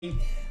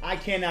I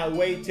cannot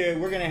wait to.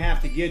 We're going to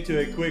have to get to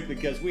it quickly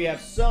because we have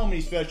so many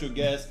special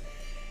guests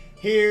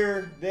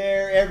here,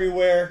 there,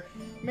 everywhere.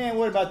 Man,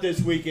 what about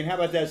this weekend? How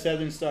about that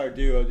Southern Star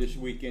Duo this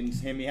weekend,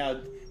 Hemi?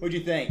 What'd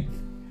you think?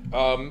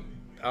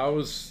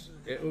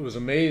 It was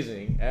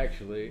amazing,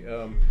 actually.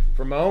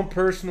 From my own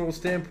personal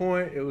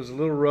standpoint, it was a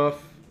little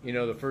rough. You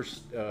know, the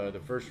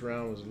first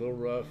round was a little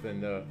rough,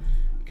 and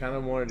kind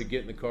of wanted to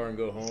get in the car and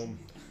go home.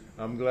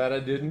 I'm glad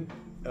I didn't.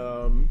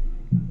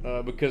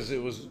 Because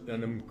it was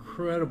an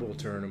incredible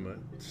tournament.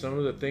 Some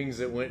of the things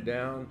that went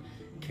down,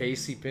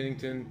 Casey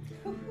Pennington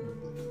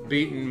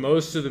beating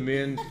most of the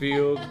men's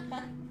field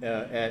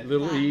at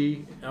Little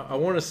E. I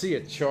want to see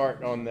a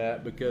chart on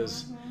that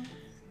because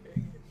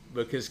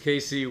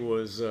Casey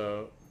was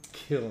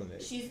killing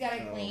it. She's got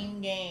a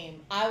clean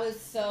game. I was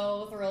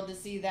so thrilled to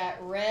see that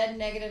red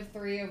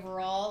 -3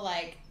 overall.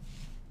 Like,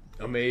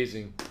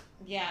 amazing.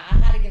 Yeah, I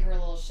had to give her a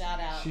little shout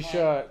out. She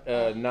shot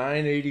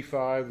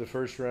 985 the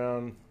first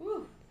round.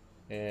 Whew.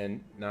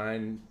 And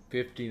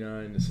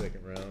 959 the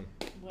second round.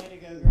 Way to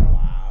go, girl.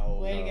 Wow.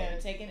 Way to go.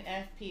 Taking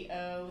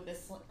FPO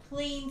with a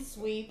clean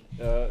sweep.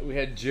 We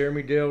had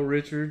Jeremy Dale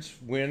Richards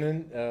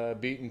winning,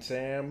 beating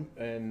Sam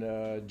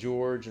and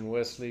George and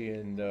Wesley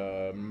and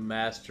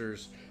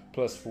Masters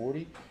plus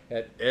 40.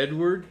 At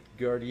Edward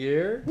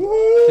Gardier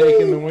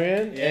taking the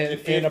win and a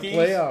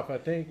playoff, I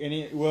think.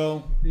 And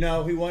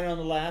no, he won on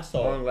the last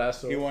hole.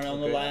 He won on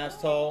the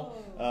last hole.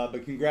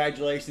 But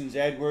congratulations,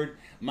 Edward.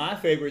 My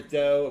favorite,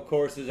 though, of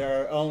course, is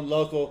our own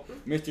local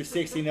Mr.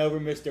 16 over,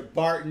 Mr.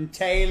 Barton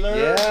Taylor.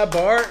 Yeah,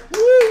 Bart.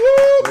 Woo,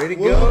 woo. Way to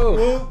go.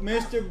 Woo,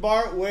 Mr.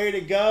 Bart, way to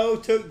go.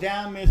 Took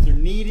down Mr.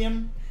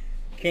 Needham.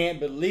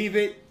 Can't believe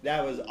it.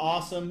 That was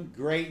awesome.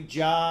 Great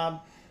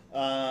job.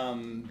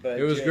 But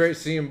it was great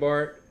seeing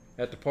Bart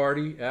at the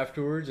party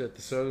afterwards at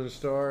the Southern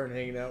Star and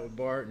hanging out with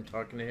Bart and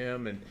talking to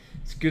him. And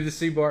it's good to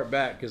see Bart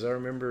back because I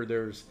remember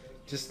there was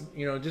just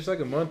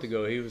like a month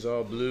ago, he was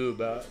all blue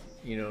about,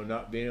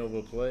 not being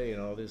able to play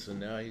and all this. And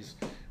now he's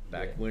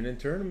back winning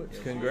tournaments.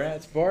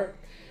 Congrats, Bart.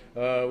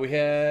 We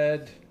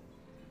had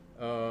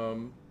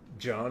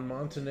John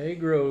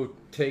Montenegro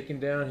taking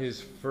down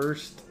his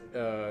first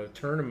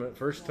tournament,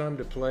 first time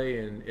to play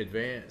in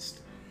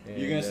advanced. And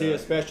you're going to see a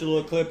special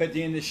little clip at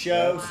the end of the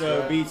show,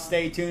 so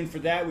stay tuned for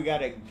that. We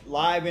got a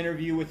live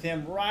interview with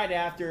him right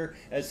after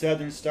at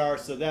Southern Star,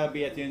 so that'll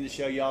be at the end of the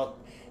show. Y'all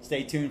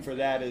stay tuned for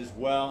that as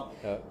well.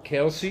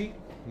 Kelsey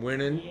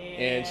winning,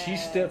 and she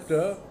stepped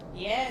up.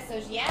 Yeah,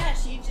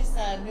 she just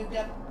moved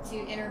up to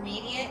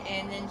intermediate,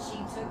 and then she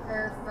took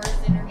her first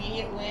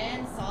intermediate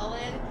win,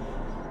 solid.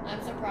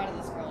 I'm so proud of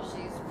this girl.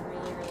 She's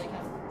really, really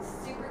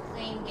super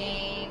clean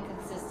game,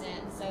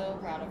 consistent, so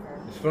proud of her.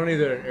 It's funny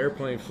that an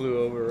airplane flew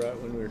over right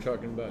when we were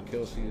talking about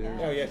Kelsey there.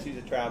 Oh, yeah, she's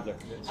a traveler.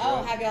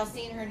 Have y'all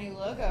seen her new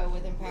logo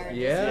with Empire?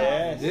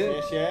 Yeah,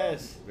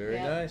 yes. Very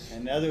nice.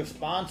 Another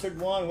sponsored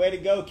one. Way to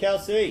go,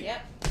 Kelsey.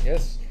 Yep.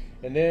 Yes.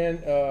 And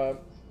then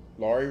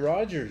Laurie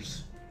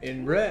Rogers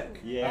in rec.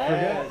 Yeah.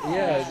 I forgot.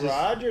 Yeah,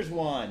 Rogers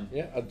won.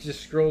 Yeah, I just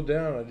scrolled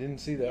down. I didn't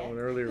see that one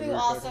earlier. Who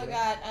also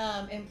got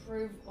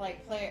improved,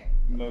 player.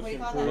 Most what do you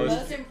call that?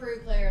 Most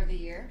improved player of the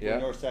year. Yeah.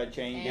 Northside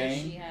Chain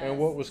Gang. And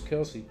what was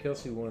Kelsey?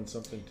 Kelsey won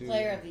something too.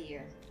 Player of the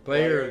year.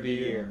 Player of the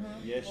year.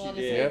 Mm-hmm. Yes, she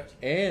did. Yep.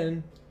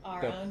 And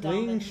our the own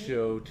Bling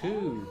Show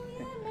too. Oh,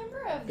 yeah,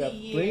 member of the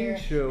year. Bling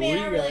Show. Man,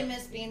 I really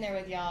miss being there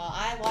with y'all.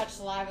 I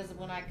watched live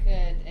when I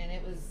could, and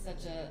it was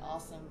such an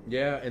awesome.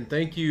 Yeah, and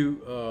thank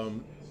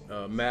you,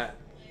 Matt.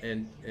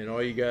 And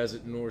all you guys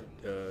at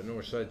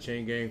Northside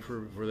Chain Gang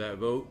for that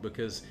vote,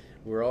 because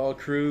we're all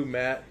crew.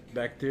 Matt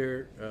back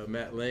there,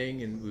 Matt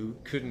Lang, and we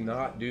could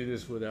not do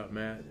this without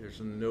Matt. There's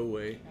no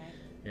way.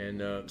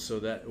 And so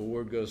that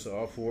award goes to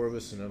all four of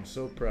us, and I'm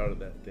so proud of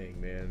that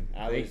thing, man.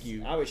 Thank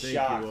you. I was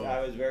shocked.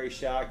 I was very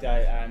shocked.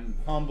 I'm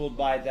humbled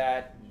by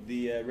that.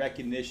 The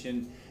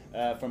recognition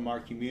from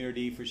our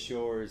community for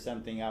sure is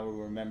something I will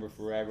remember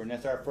forever. And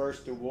that's our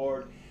first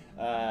award.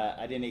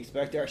 I didn't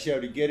expect our show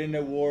to get an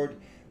award,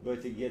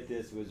 but to get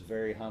this was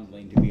very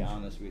humbling, to be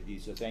honest with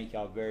you. So thank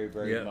y'all very,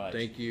 very much.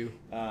 Thank you.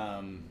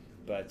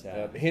 But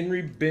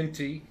Henry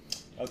Benty.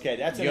 Okay,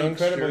 that's an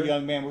incredible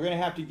young man. We're going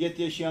to have to get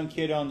this young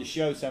kid on the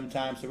show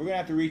sometime. So we're going to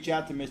have to reach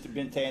out to Mr.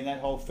 Bente and that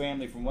whole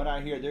family. From what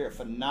I hear, they're a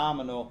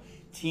phenomenal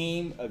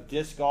team of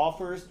disc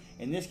golfers.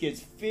 And this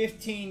kid's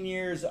 15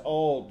 years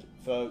old,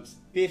 folks.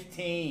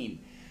 15.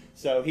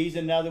 So he's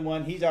another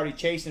one. He's already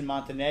chasing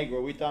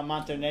Montenegro. We thought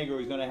Montenegro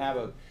was going to have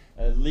a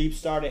leap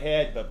start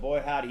ahead, but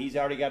boy howdy, he's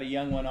already got a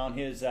young one on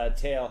his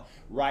tail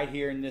right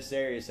here in this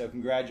area. So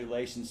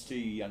congratulations to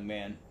you, young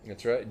man.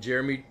 That's right.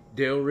 Jeremy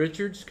Dale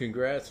Richards,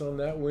 congrats on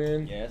that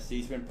win. Yes,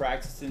 he's been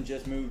practicing,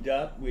 just moved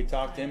up. We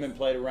talked to him and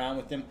played around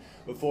with him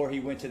before he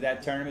went to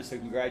that tournament. So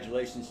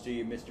congratulations to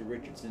you, Mr.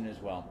 Richardson, as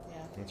well. Yeah.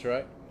 That's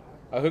right.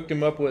 I hooked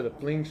him up with a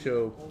Bling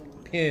Show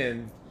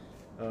pin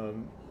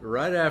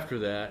right after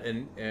that,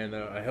 and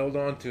I held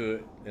on to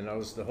it, and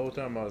the whole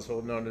time I was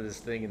holding on to this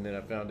thing, and then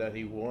I found out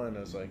he won.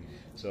 I was like,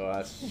 so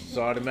I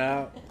sought him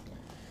out.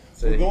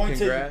 We're going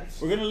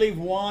to leave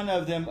one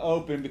of them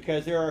open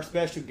because there are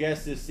special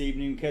guests this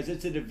evening, because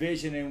it's a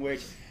division in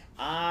which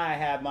I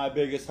have my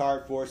biggest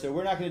heart for. So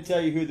we're not going to tell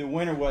you who the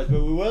winner was,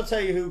 but we will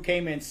tell you who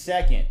came in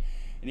second.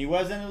 And he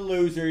wasn't a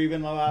loser,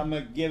 even though I'm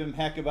going to give him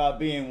heck about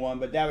being one.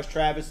 But that was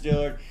Travis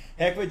Dillard.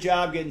 Heck of a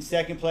job getting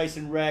second place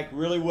in rec.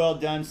 Really well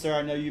done, sir.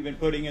 I know you've been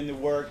putting in the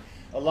work,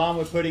 along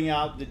with putting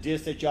out the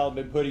disc that y'all have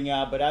been putting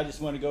out. But I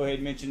just want to go ahead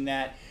and mention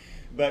that.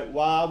 But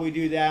while we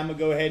do that, I'm going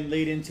to go ahead and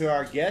lead into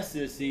our guest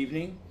this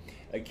evening.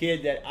 A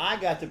kid that I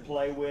got to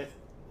play with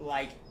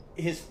like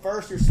his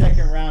first or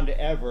second round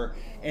ever.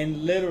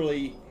 And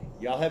literally,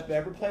 y'all have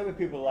ever played with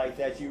people like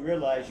that, you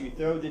realize you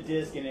throw the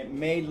disc and it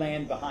may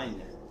land behind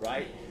them,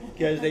 right?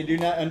 Because they do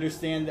not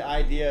understand the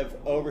idea of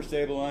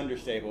overstable and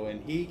understable.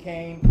 And he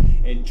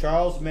came, and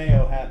Charles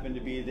Mayo happened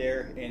to be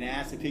there and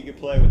asked if he could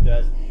play with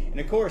us. And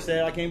of course,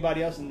 like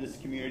anybody else in this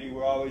community,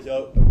 we're always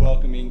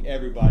welcoming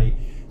everybody.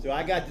 So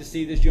I got to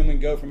see this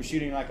gentleman go from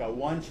shooting like a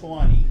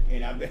 120,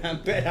 and I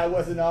bet I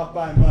wasn't off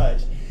by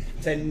much,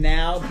 to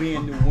now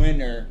being the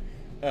winner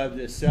of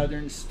the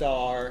Southern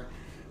Star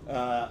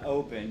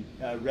Open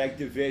Reg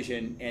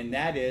Division, and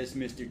that is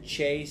Mr.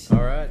 Chase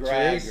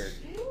Gragert.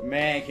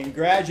 Man,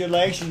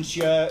 congratulations,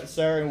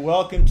 sir, and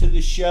welcome to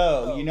the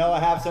show. You know I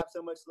have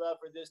so much love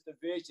for this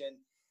division.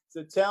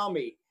 So tell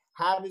me,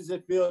 how does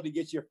it feel to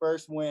get your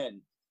first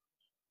win?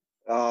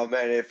 Oh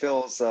man, it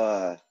feels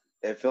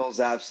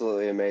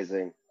absolutely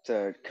amazing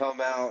to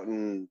come out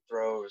and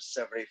throw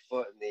 70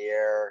 foot in the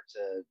air,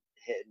 to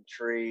hitting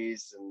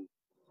trees and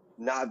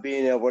not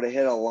being able to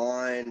hit a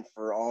line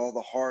for all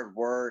the hard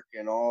work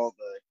and all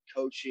the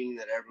coaching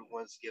that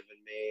everyone's given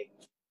me,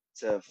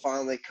 to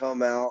finally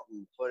come out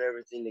and put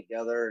everything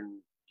together and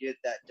get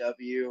that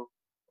W.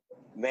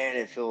 Man,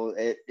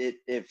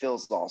 it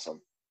feels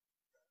awesome.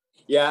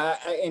 Yeah,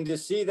 and to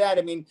see that,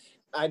 I mean,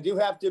 I do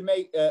have to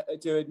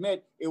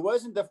admit, it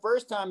wasn't the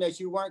first time that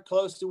you weren't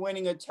close to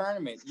winning a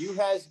tournament. You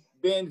has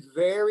been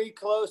very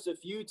close a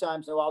few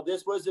times. So while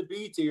this was a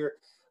B tier,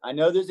 I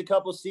know there's a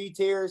couple C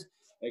tiers,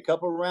 a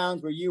couple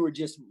rounds where you were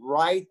just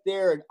right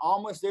there and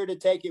almost there to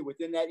take it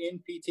within that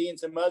NPT and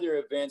some other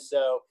events.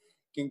 So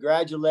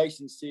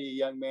congratulations to you,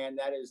 young man.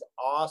 That is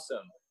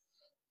awesome.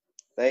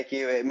 Thank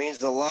you. It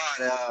means a lot.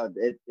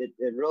 It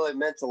really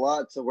meant a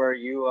lot to where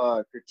you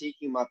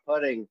critiquing my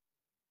putting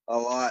a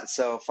lot.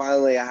 So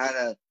finally I had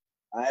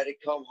to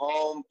come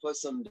home, put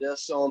some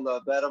discs on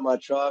the bed of my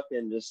truck,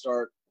 and just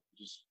start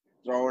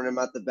throwing them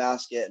at the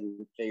basket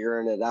and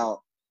figuring it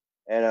out.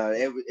 And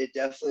it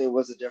definitely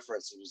was a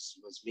difference. It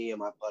was me and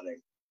my putting.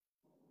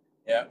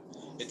 Yeah,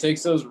 it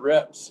takes those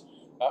reps.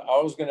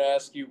 I was going to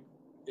ask you,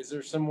 is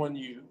there someone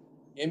you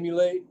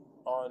emulate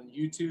on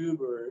YouTube,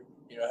 or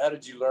how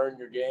did you learn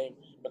your game?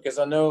 Because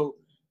I know,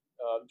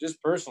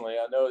 just personally,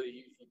 I know that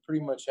you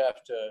pretty much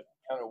have to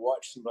kind of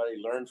watch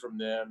somebody, learn from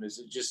them. Is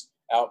it just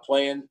out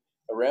playing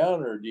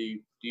around, or do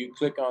you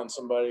click on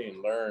somebody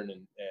and learn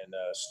and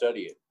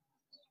study it?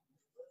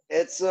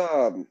 It's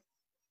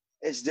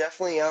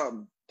definitely out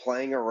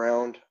playing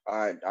around.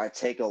 I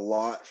take a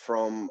lot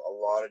from a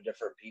lot of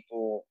different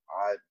people.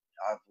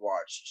 I've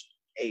watched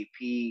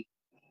AP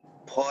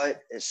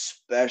putt,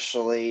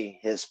 especially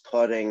his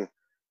putting,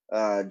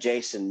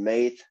 Jason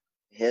Maith,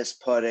 his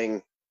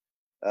putting,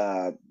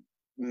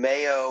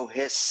 Mayo,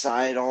 his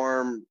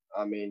sidearm.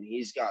 I mean,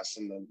 he's got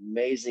some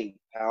amazing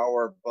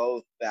power,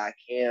 both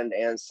backhand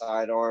and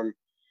sidearm.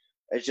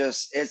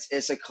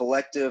 It's a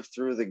collective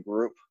through the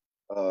group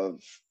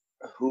of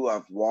who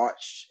I've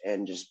watched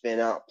and just been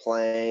out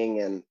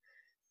playing and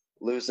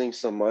losing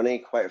some money,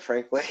 quite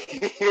frankly.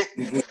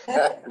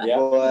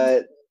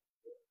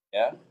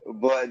 Yeah.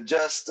 But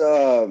just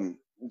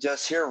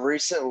here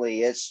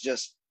recently, it's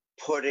just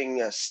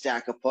putting a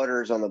stack of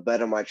putters on the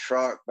bed of my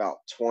truck about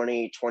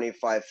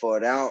 20-25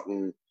 foot out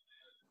and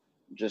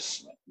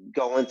just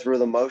going through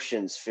the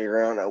motions,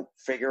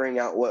 figuring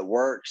out what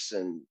works,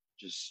 and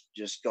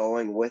just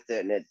going with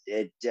it. And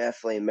it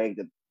definitely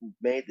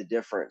made the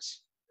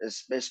difference,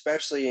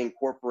 especially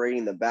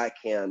incorporating the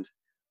backhand,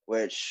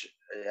 which,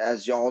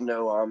 as y'all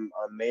know, I'm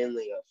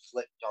mainly a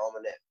flick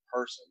dominant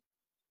person.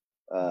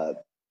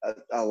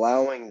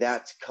 Allowing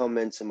that to come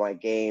into my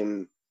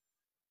game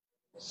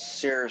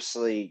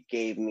seriously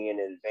gave me an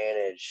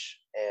advantage,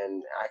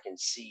 and I can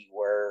see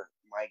where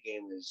my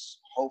game is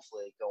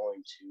hopefully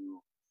going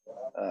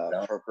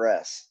to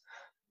progress.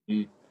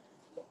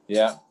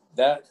 Yeah,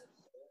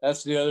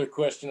 that's the other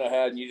question I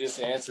had, and you just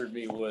answered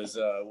me, was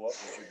what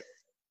was your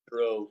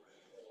throw?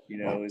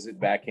 Is it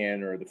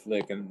backhand or the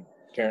flick? And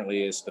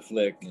apparently it's the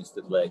flick.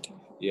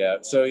 Yeah.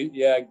 So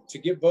yeah, to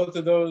get both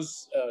of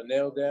those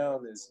nailed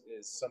down is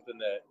something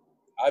that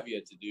I've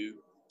yet to do,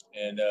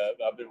 and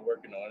I've been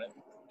working on it.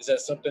 Is that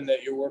something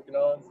that you're working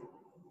on,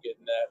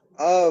 getting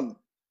that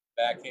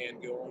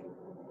backhand going?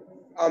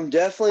 I'm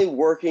definitely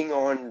working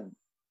on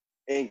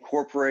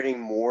incorporating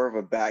more of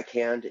a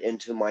backhand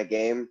into my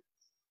game.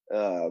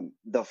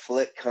 The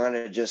flick kind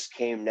of just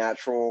came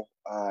natural.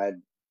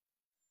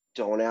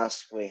 Don't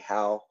ask me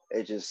how.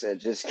 It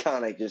just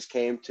kind of just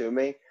came to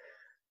me.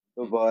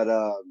 But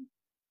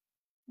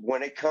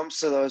when it comes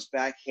to those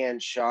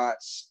backhand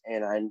shots,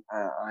 and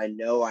I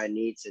know I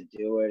need to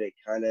do it,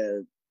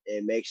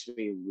 it makes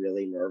me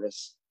really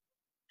nervous.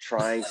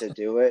 trying to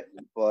do it,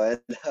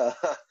 but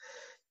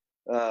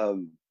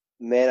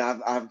man,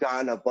 I've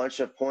gotten a bunch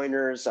of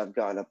pointers, I've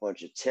gotten a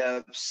bunch of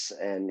tips,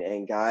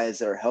 and guys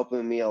that are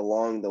helping me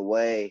along the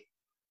way,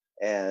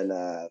 and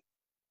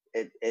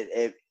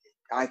it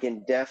I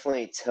can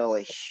definitely tell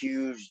a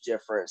huge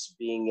difference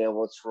being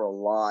able to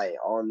rely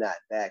on that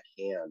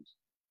backhand,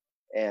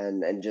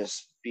 and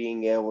just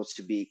being able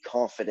to be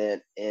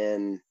confident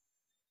in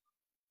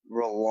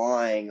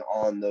relying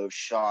on those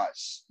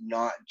shots,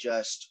 not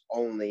just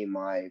only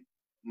my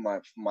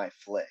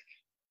flick.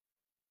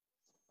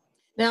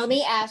 Now, let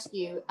me ask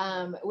you,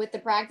 with the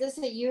practice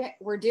that you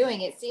were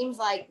doing, it seems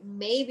like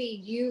maybe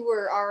you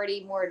were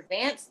already more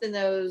advanced than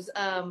those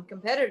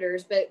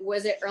competitors, but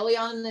was it early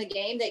on in the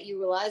game that you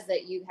realized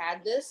that you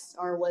had this,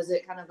 or was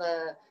it kind of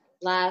a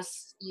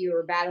last you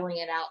were battling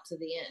it out to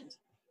the end?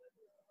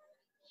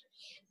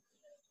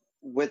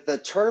 With the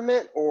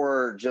tournament,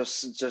 or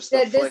just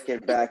the flick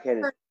and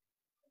backhand?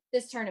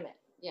 This tournament,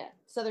 yeah,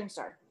 Southern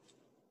Star.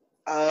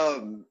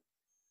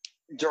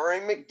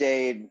 During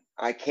McDade,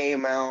 I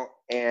came out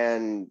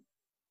and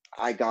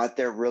I got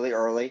there really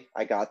early.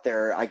 I got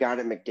at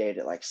McDade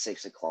at like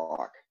 6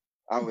 o'clock.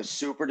 I was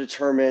super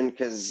determined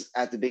because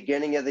at the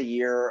beginning of the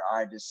year,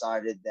 I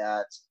decided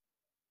that,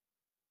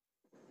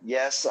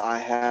 yes, I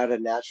had a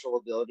natural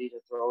ability to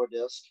throw a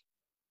disc,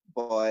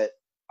 but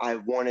I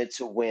wanted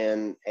to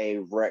win a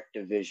rec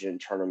division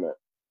tournament.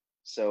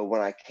 So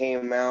when I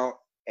came out,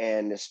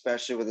 and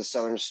especially with the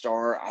Southern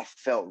Star, I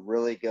felt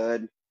really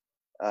good.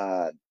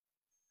 I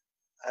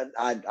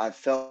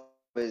felt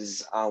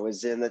I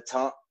was in the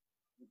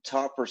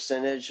top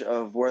percentage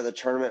of where the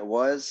tournament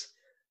was,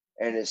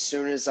 and as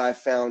soon as I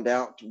found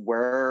out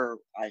where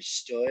I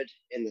stood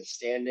in the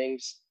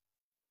standings,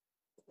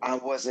 I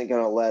wasn't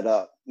going to let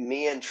up.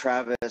 Me and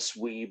Travis,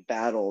 we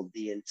battled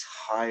the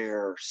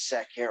entire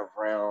second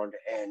round,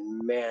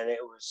 and man,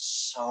 it was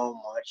so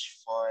much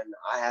fun.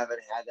 I haven't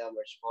had that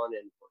much fun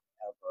in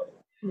forever.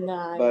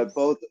 Nice. But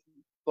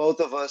both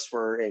of us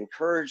were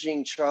encouraging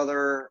each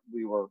other.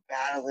 We were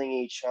battling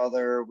each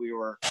other. We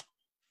were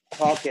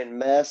talking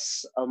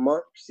mess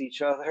amongst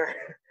each other.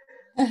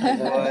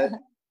 But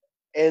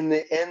in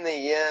the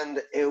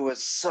end, it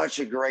was such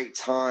a great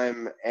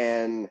time,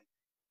 and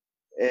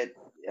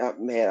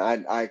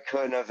man, I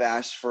couldn't have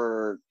asked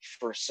for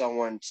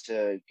someone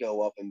to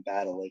go up and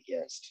battle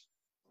against.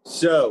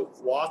 So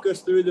walk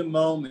us through the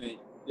moment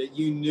that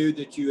you knew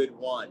that you had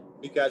won,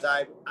 because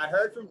I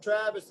heard from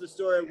Travis the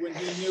story when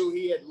he knew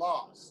he had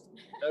lost.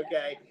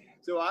 Okay,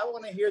 so I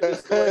want to hear the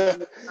story from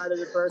the side of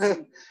the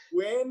person.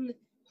 When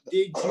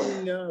did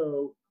you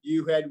know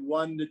you had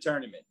won the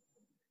tournament?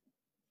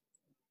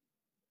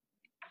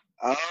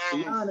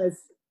 Be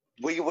honest.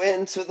 We went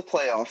into the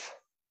playoff,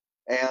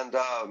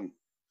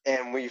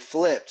 and we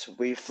flipped.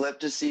 We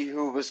flipped to see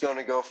who was going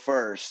to go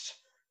first,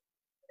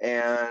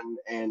 and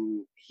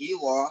he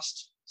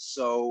lost,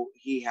 so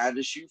he had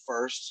to shoot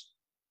first.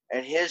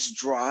 And his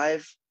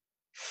drive,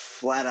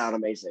 flat out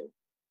amazing.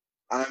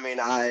 I mean,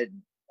 I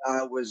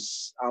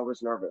was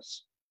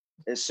nervous.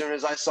 As soon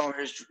as I saw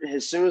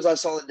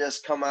the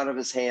disc come out of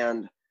his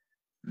hand,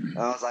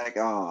 I was like,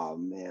 oh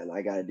man,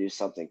 I got to do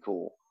something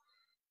cool.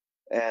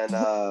 And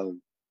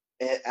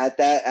at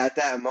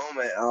that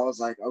moment, I was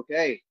like,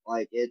 okay,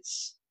 like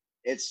it's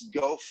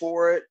go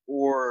for it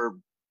or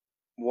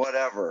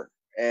whatever.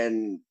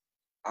 And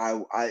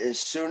I as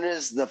soon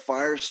as the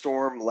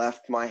firestorm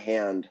left my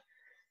hand,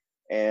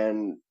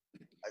 and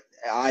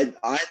I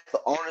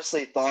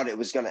honestly thought it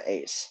was gonna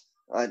ace.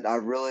 I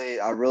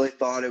really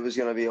thought it was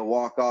gonna be a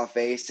walk-off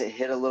ace. It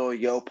hit a little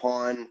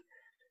yopon,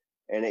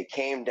 and it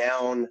came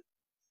down,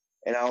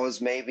 and I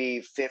was maybe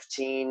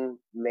 15,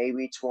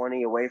 maybe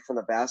 20 away from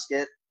the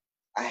basket.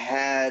 I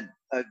had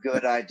a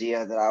good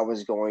idea that I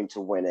was going to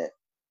win it,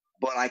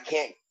 but I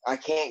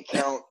can't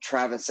count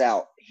Travis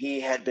out. He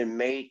had been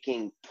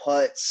making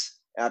putts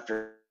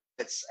after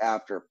putts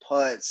after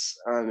putts.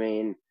 I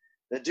mean,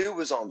 the dude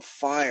was on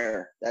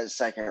fire that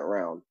second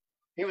round.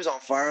 He was on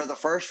fire the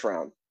first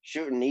round,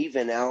 shooting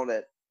even out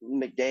at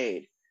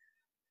McDade.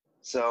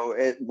 So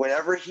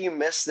whenever he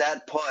missed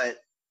that putt,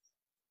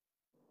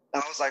 I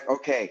was like,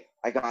 okay,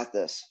 I got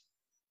this.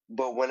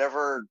 But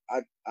whenever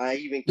I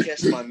even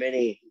kissed my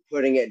mini,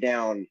 putting it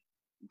down,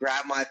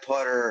 grabbed my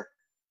putter,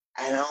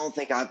 and I don't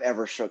think I've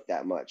ever shook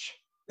that much.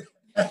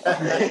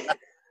 I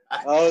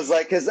was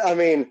like, because I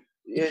mean,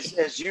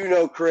 as you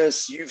know,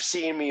 Chris, you've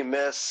seen me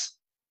miss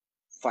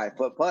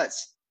 5-foot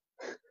putts.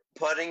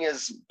 Putting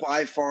is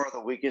by far the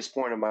weakest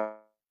point of my.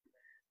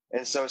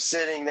 And so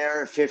sitting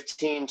there at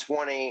 15,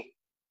 20,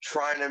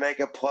 trying to make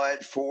a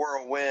putt for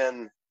a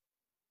win,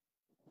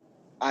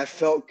 I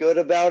felt good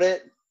about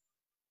it,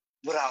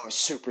 but I was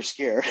super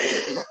scared.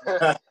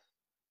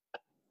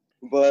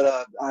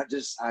 But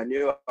I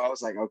knew, I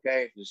was like,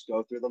 okay, just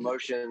go through the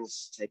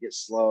motions, take it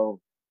slow,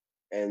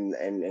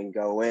 and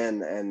go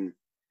in. And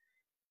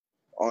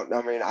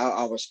I mean,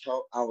 I was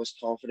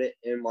confident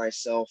in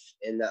myself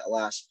in that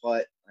last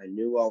putt. I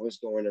knew I was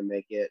going to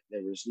make it.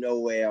 There was no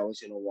way I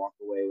was going to walk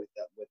away with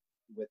that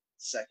with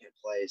second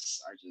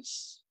place.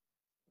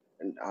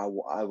 I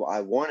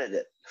wanted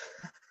it.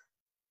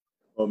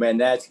 Well, man,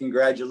 that's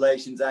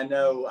congratulations. I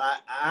know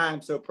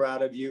I'm so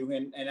proud of you,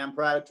 and I'm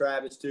proud of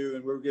Travis too,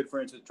 and we're good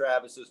friends with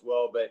Travis as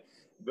well.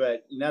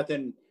 But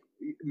nothing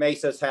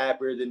makes us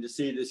happier than to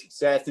see the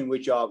success in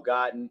which y'all have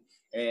gotten.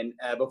 And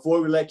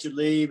before we let you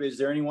leave, is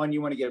there anyone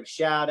you want to give a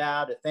shout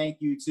out, a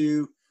thank you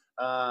to?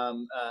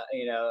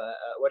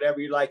 Whatever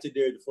you'd like to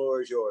do, the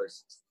floor is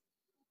yours.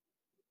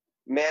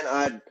 Man,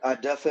 I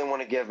definitely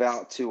want to give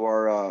out to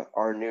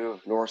our new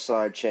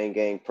Northside Chain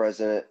Gang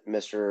president,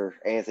 Mr.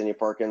 Anthony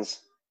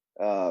Perkins.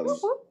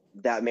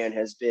 That man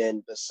has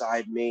been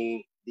beside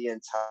me the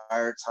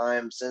entire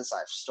time since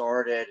I've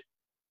started,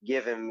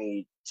 giving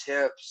me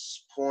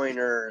tips,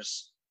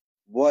 pointers,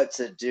 what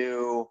to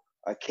do,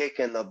 a kick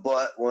in the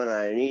butt when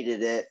I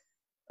needed it.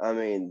 I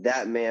mean,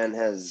 that man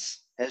has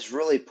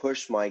really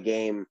pushed my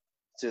game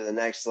to the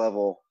next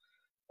level.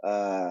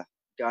 Got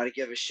to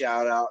give a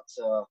shout out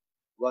to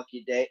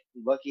Lucky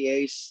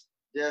Ace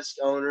disc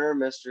owner,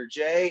 Mr.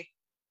 J,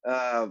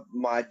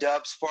 my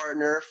Dubs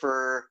partner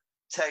for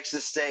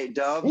Texas State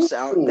Dubs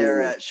out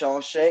there at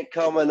Shawshank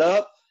coming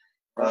up.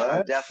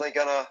 Definitely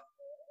gonna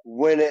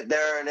win it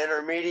there in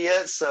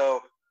intermediate,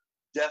 so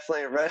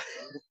definitely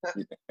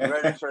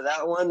ready for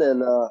that one.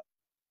 And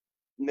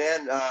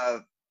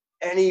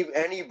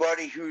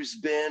anybody who's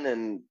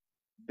been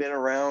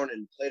around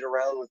and played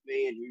around with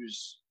me and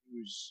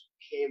who's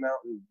came out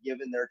and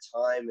given their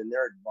time and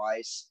their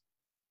advice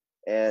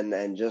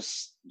and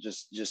just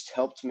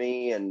helped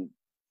me, and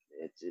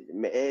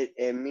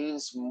it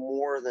means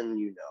more than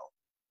you know.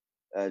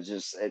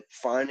 Just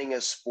finding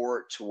a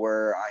sport to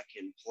where I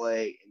can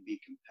play and be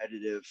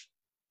competitive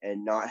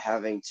and not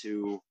having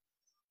to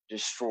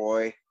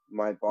destroy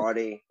my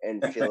body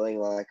and feeling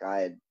like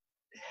I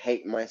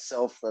hate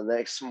myself the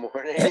next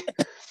morning.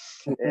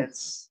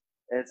 It's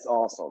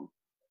awesome.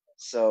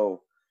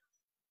 So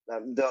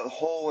the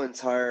whole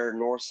entire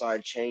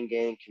Northside Chain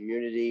Gang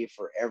community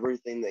for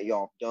everything that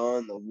y'all have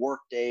done, the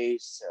work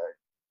days to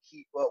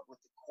keep up with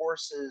the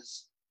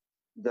courses,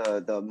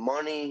 the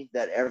money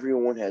that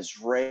everyone has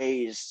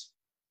raised.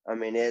 I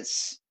mean,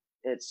 it's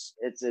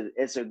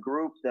a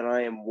group that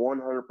I am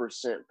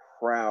 100%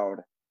 proud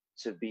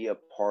to be a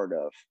part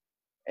of,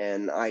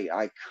 and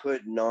I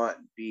could not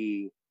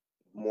be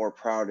more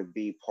proud to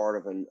be part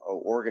of an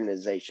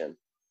organization.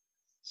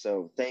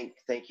 So thank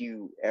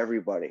you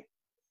everybody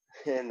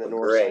in the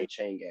Northside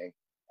Chain Gang.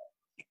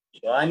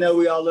 Well, I know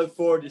we all look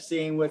forward to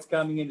seeing what's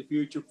coming in the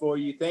future for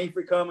you. Thanks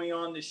for coming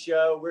on the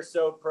show. We're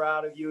so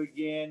proud of you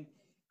again.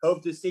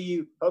 Hope to see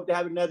you. Hope to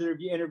have another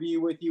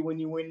interview with you when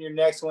you win your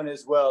next one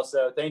as well.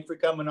 So thanks for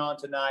coming on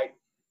tonight.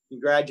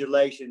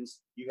 Congratulations.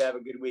 You have a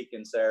good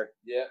weekend, sir.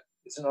 Yeah,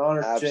 it's an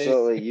honor.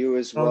 Absolutely. Jay. You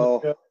as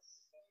well.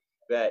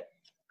 Bet.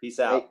 Peace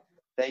out.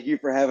 Thank you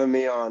for having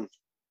me on.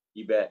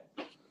 You bet.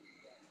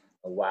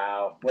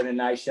 Wow. What a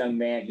nice young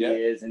man he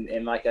is.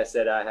 And like I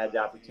said, I had the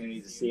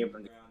opportunity to see him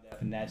from the ground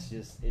up, and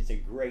it's a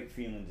great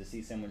feeling to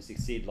see someone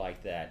succeed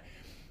like that.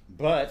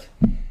 But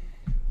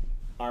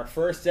our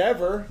first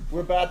ever,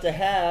 we're about to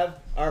have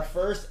our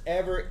first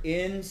ever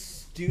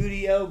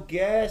in-studio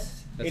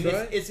guest. That's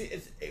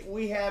right.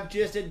 We have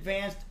just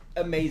advanced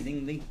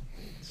amazingly.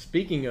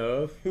 Speaking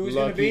of, who's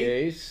Lucky be?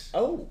 Ace.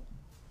 Oh,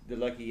 the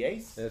Lucky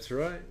Ace. That's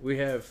right. We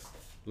have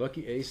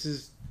Lucky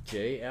Ace's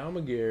Jay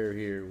Almaguer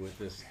here with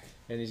us.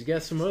 And he's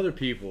got some other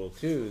people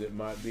too that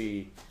might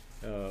be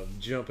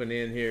jumping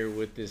in here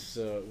with this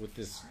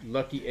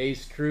Lucky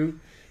Ace crew.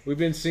 We've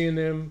been seeing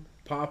them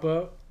pop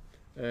up,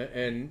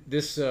 and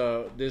this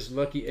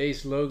Lucky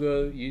Ace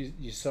logo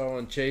you saw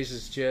on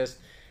Chase's chest.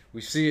 We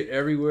see it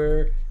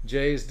everywhere.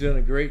 Jay has done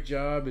a great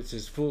job. It's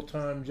his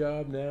full-time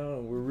job now,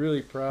 and we're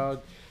really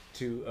proud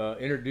to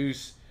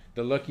introduce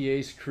the Lucky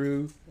Ace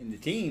crew and the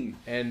team.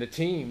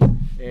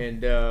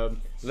 And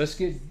let's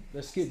get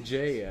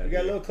Jay out. We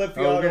got a little clip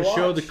for y'all we're gonna to watch.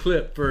 show the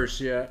clip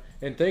first, yeah.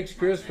 And thanks,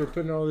 Chris, for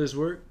putting all this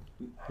work.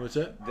 What's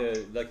that?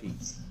 The Lucky.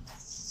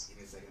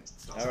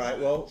 All right.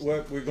 Well,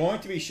 we're going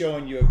to be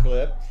showing you a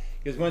clip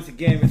because once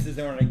again, this is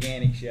an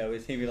organic show,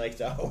 as he likes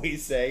to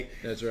always say.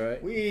 That's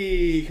right.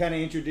 We kind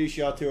of introduce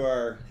y'all to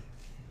our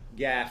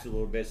gaffes a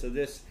little bit.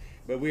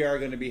 But we are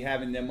going to be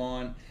having them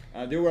on.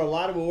 There were a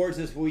lot of awards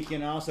this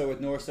weekend also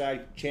with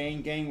Northside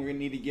Chain Gang we're going to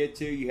need to get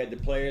to. You had the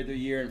Player of the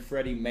Year in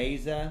Freddie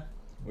Meza,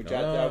 which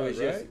I thought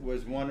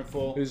was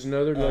wonderful. Who's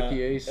another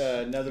Lucky Ace?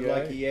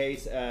 Lucky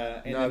Ace.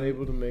 And not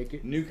able to make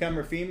it.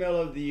 Newcomer Female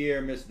of the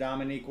Year, Miss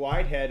Dominique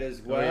Whitehead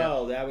as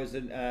well. Oh, yeah. That was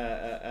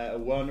a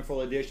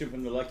wonderful addition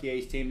from the Lucky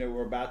Ace team that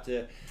we're about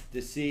to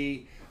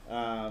see.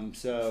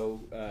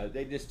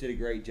 They just did a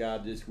great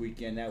job this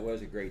weekend. That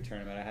was a great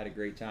tournament. I had a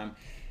great time.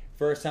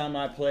 First time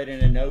I played in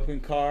an open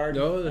card.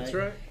 Oh, that's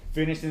right.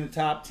 Finished in the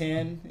top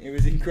 10. It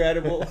was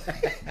incredible.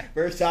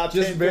 First top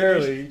 10. Just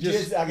barely.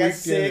 I got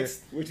 6th,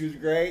 which was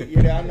great.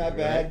 You know, I'm not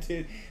bad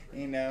too.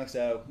 You know,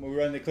 so we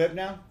run the clip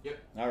now? Yep.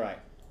 All right.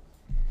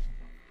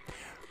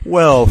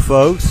 Well,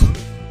 folks,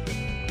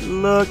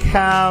 look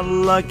how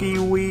lucky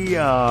we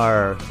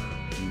are.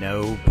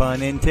 No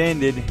pun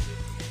intended.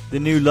 The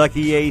new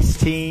Lucky Ace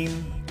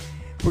team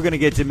We're going to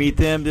get to meet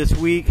them this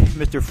week.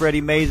 Mr.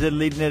 Freddie Meza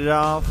leading it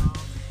off.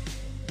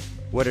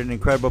 What an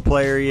incredible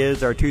player he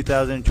is, our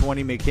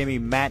 2020 McKinney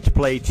Match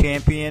Play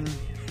Champion.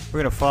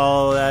 We're going to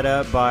follow that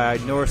up by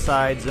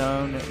Northside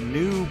Zone,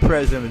 new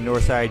president of the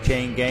Northside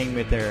Chain Gang,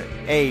 with their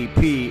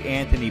AP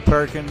Anthony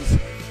Perkins,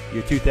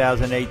 your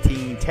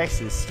 2018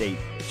 Texas State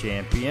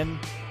Champion.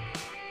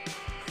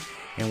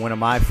 And one of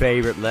my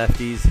favorite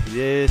lefties,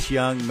 this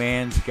young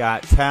man's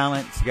got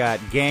talent, he's got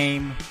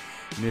game,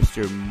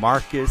 Mr.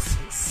 Marcus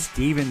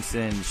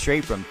Stevenson,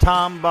 straight from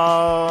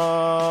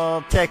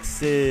Tomball,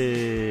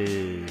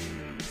 Texas.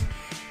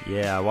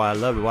 Yeah, well, I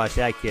love to watch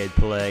that kid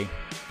play.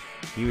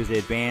 He was the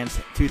advanced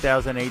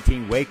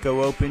 2018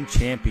 Waco Open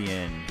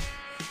champion.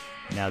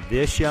 Now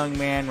this young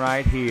man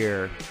right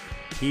here,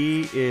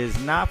 he is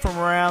not from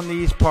around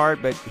these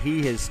parts, but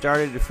he has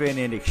started to fit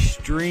in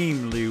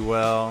extremely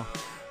well.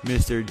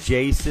 Mr.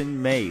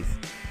 Jason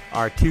Maith,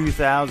 our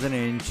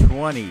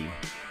 2020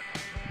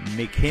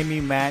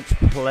 McKinney Match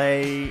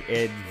Play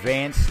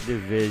Advanced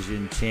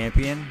Division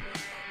champion.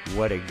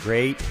 What a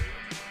great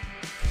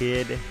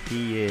kid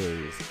he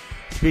is.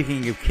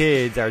 Speaking of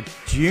kids, our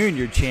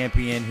junior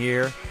champion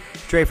here,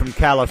 straight from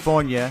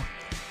California,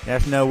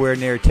 that's nowhere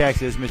near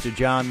Texas, Mr.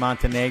 John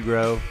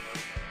Montenegro.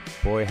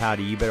 Boy,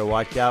 howdy, you better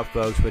watch out,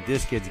 folks, what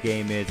this kid's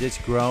game is. It's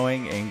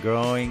growing and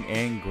growing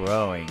and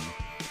growing.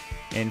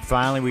 And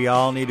finally, we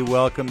all need to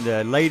welcome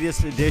the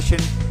latest addition,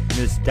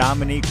 Miss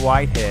Dominique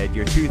Whitehead,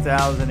 your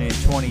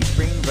 2020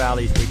 Spring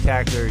Valley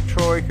Spectacular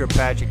Troy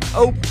Kirkpatrick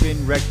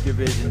Open Rec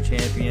Division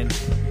champion.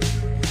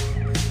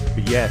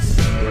 But yes,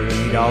 we're going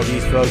to meet all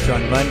these folks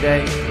on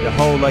Monday. The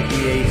whole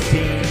Lucky Ace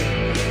team.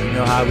 You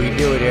know how we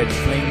do it at the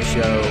Fling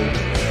Show.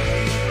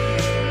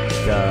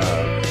 The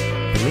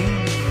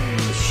Fling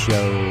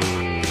Show.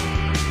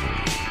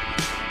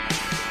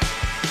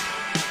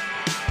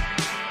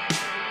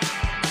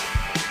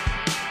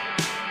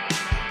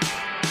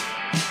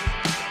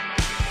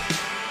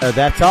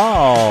 That's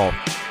all,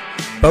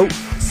 folks.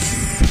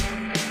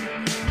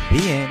 The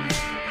end.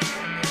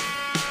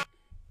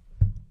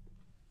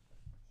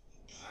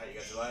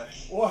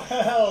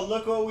 Well,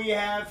 look what we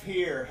have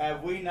here.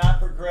 Have we not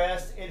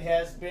progressed? It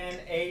has been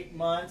 8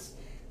 months.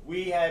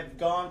 We have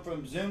gone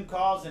from Zoom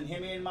calls and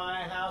him in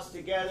my house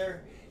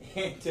together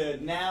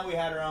to now we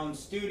had our own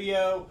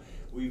studio.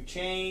 We've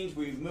changed,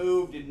 we've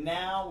moved, and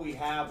now we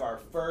have our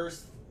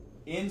first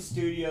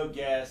in-studio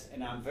guest,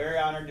 and I'm very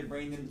honored to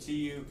bring them to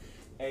you.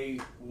 A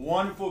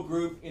wonderful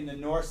group in the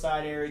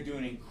Northside area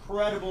doing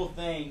incredible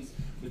things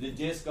with the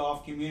disc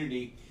golf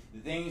community.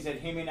 The things that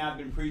him and I have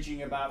been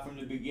preaching about from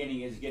the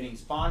beginning is getting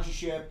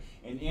sponsorship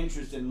and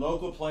interest in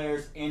local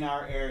players in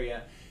our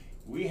area.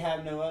 We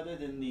have no other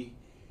than the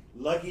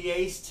Lucky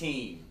Ace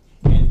team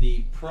and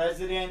the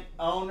president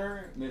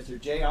owner, Mr.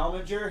 Jay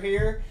Almanger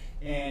here.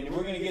 And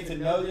we're going to get to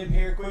know them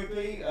here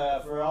quickly.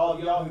 For all of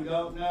y'all who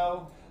don't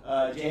know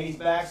Jay's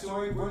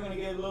backstory, we're going to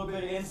get a little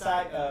bit of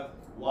insight of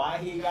why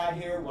he got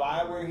here,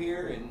 why we're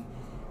here, and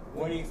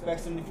what he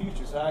expects in the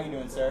future. So how are you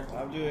doing, sir?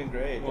 I'm doing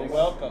great. Well,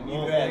 welcome.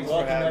 You bet.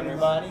 Welcome,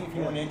 everybody. If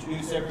you want to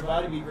introduce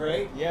everybody, it'd be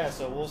great. Yeah,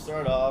 so we'll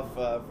start off.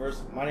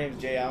 First, my name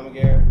is Jay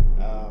Almaguer.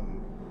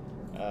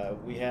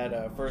 We had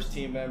a first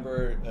team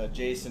member,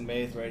 Jason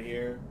Maith, right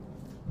here.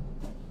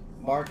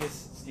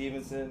 Marcus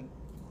Stevenson.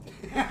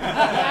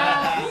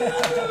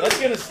 That's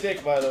going to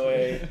stick, by the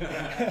way.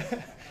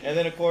 And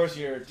then, of course,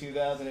 your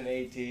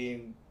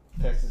 2018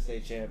 Texas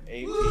State champ,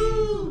 AP.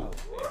 Oh,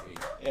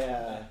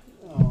 Yeah.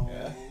 Oh.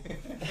 Yeah.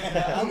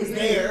 I was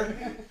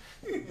there.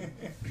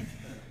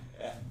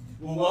 Yeah.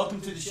 Well,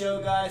 welcome to the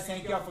show, guys.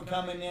 Thank y'all for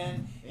coming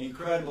in.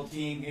 Incredible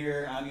team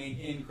here. I mean,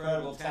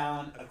 incredible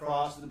talent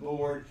across the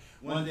board.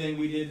 One thing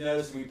we did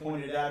notice, and we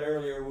pointed out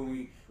earlier when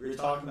we were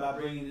talking about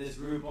bringing this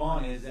group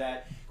on, is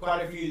that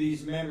quite a few of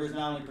these members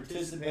not only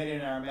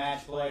participated in our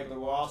match play, but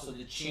were also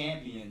the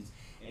champions.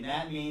 And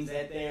that means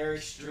that they are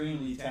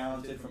extremely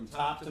talented from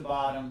top to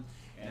bottom.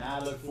 And I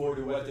look forward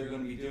to what they're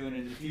going to be doing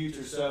in the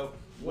future. So,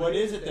 what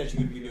is it that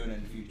you're going to be doing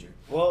in the future?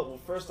 Well,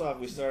 first off,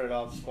 we started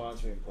off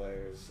sponsoring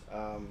players.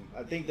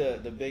 I think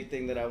the big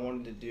thing that I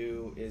wanted to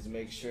do is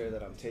make sure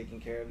that I'm taking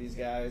care of these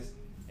guys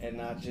and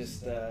not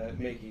just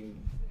making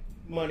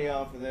money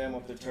off of them,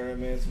 off their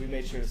tournaments. We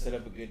made sure to set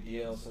up a good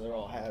deal so they're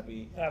all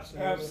happy.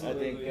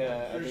 Absolutely.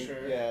 I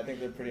think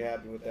they're pretty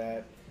happy with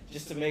that.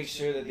 Just to make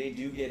sure that they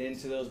do get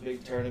into those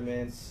big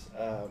tournaments.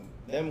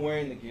 Them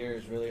wearing the gear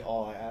is really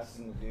all I asked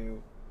them to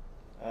do.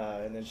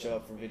 And then show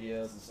up for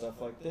videos and stuff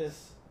like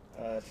this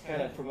to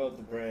kind of promote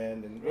the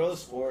brand and grow the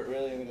sport,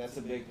 really. I mean, that's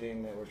a big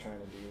thing that we're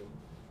trying to do.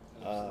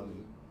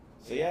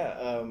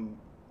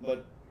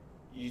 But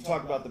you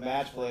talk about the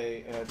match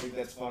play, and I think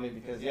that's funny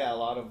because, a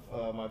lot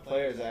of my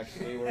players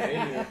actually were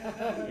in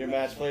your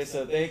match play,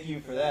 so thank you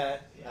for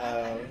that.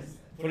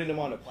 Putting them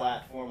on a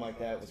platform like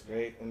that was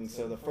great. And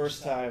so the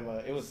first time,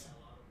 I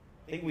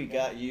think we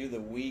got you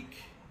the week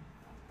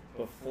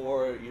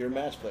before your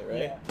match play, right?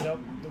 Yeah. Yep.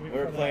 We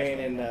were playing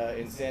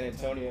in San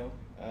Antonio.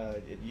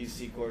 at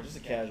UC court, just a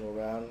casual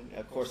round.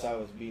 Of course, I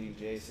was beating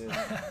Jason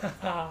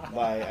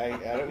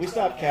we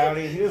stopped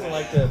counting. He doesn't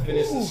like to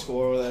finish the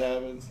score when that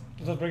happens.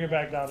 Let's bring it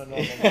back down to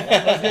normal.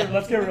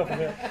 let's get real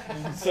quick.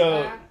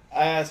 So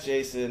I asked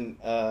Jason,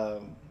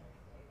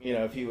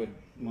 if he would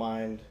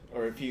mind,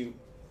 or if he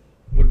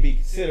would be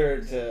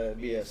considered to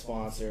be a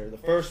sponsor. The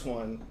first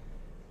one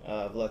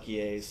of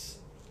Lucky Ace,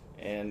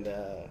 and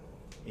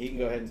he can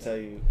go ahead and tell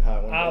you how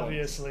it went.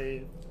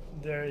 Obviously.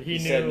 He knew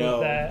said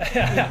no. that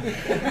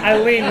I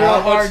leaned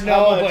real hard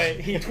but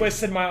he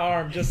twisted my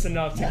arm just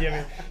enough to give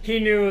me. He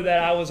knew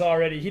that I was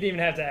already. He didn't even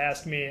have to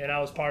ask me, and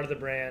I was part of the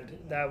brand.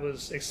 That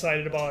was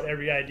excited about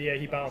every idea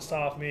he bounced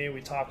off me.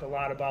 We talked a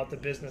lot about the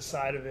business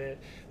side of it,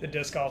 the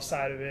disc golf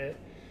side of it,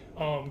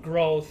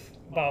 growth,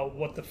 about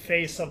what the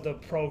face of the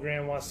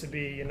program wants to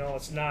be.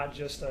 It's not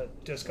just a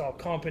disc golf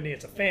company;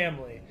 it's a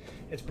family.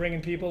 It's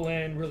bringing people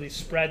in, really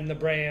spreading the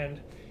brand,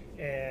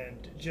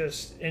 and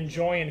just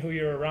enjoying who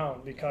you're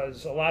around,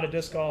 because a lot of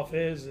disc golf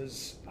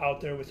is out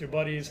there with your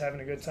buddies having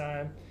a good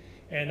time,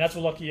 and that's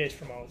what Lucky Ace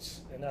promotes,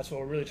 and that's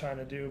what we're really trying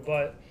to do.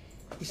 But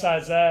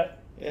besides that,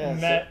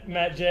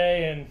 met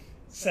Jay and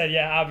said,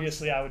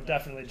 obviously I would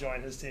definitely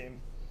join his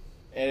team.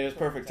 And it was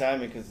perfect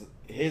timing because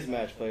his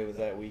match play was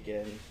that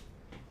weekend,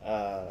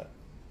 and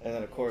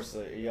then of course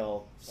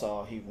y'all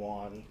saw he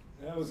won.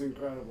 That was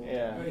incredible.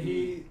 Yeah. But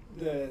he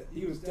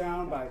was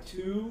down by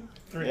 2,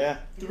 3. Yeah.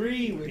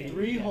 3 with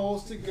 3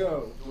 holes to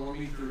go.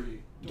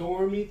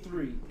 Dormy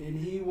 3. And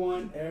he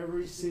won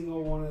every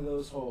single one of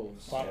those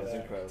holes. Yeah, it was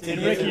incredible. To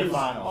get to the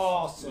finals.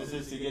 Awesome. This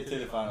is to get to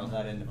the finals,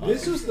 not in the finals.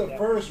 This was the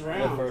first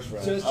round. The first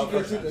round. Just to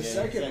get to the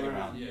second second round.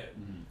 round. Yeah.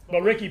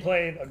 But Ricky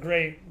played a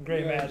great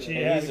match. He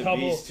had he's a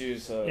couple. A beast too,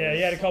 so he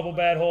had a couple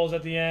bad holes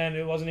at the end.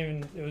 It was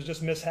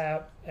just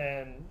mishap,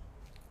 and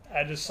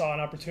I just saw an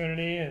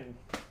opportunity and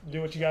do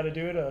what you got to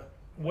do to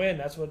win.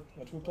 That's what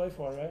we play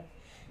for, right?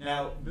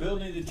 Now,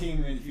 building the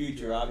team in the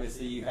future,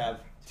 obviously you have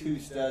 2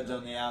 studs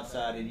on the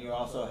outside, and you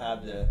also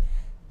have the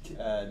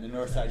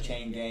Northside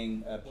Chain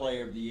Gang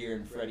Player of the Year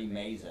in Freddie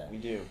Meza. We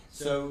do.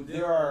 So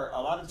there are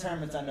a lot of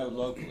tournaments I know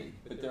locally,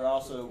 but there are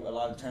also a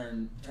lot of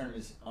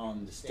tournaments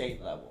on the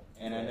state level.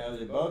 And I know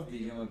that both of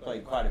you have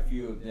played quite a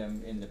few of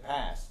them in the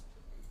past.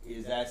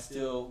 Is that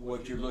still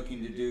what you're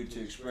looking to do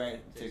to expand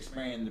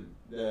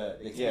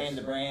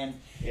the brand,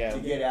 to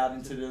get out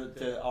into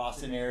the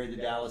Austin area, the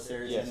Dallas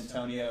area, San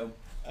Antonio?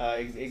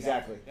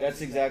 Exactly. That's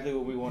exactly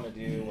what we want to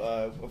do.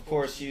 Of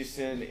course,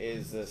 Houston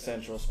is the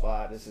central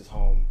spot. This is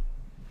home,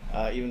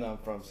 even though I'm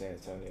from San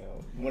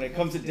Antonio. When it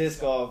comes to disc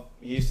golf,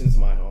 Houston's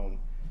my home,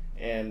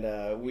 and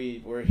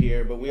we're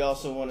here. But we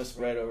also want to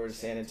spread over to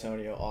San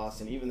Antonio,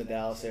 Austin, even the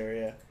Dallas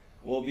area.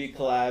 We'll be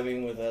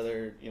collabing with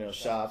other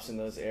shops in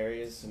those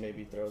areas to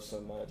maybe throw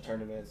some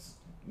tournaments,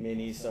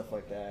 minis, stuff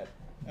like that.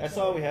 That's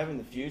all we have in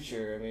the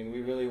future. I mean,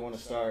 we really want to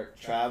start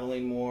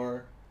traveling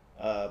more,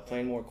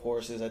 playing more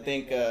courses. I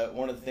think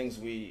one of the things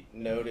we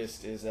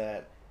noticed is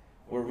that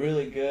we're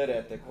really good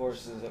at the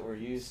courses that we're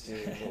used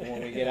to, but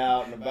when we get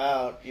out and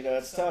about,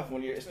 it's tough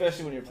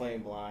especially when you're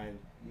playing blind.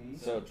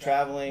 So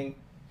traveling,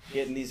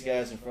 getting these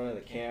guys in front of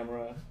the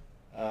camera,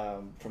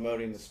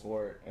 promoting the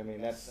sport. I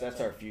mean, that's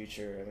our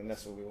future. I mean,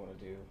 that's what we want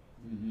to do.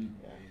 Mm-hmm.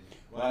 Yeah.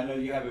 Well, I know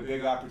you have a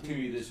big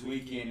opportunity this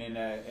weekend in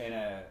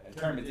a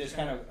tournament. This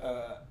kind of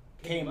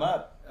came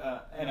up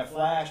in a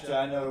flash to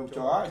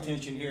our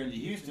attention here in the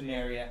Houston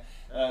area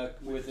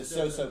with the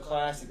So-So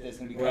Classic that's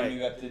going to be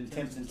coming up in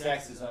Timpson,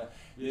 Texas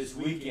this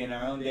weekend.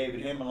 Our own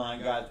David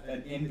Himmerline got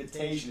an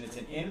invitation. It's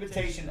an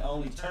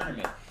invitation-only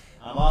tournament.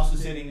 I'm also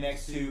sitting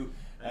next to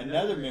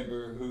another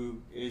member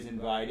who is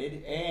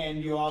invited,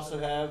 and you also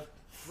have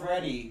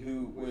Freddie,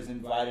 who was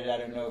invited. I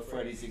don't know if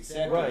Freddie's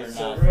accepted or not.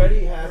 So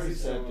Freddie has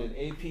accepted.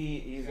 AP,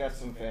 he's got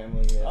some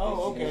family.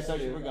 Oh, okay. I thought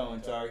you were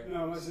going. Sorry.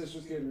 No, my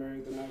sister's getting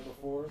married the night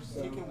before.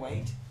 So. You can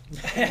wait.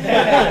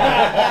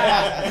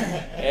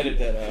 Edit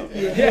that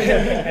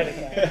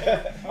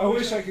out. I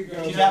wish I could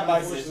go. She's not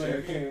my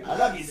sister. I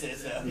love you,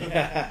 sister.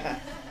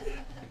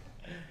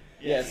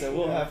 Yeah, so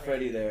we'll have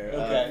Freddie there.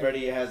 Okay.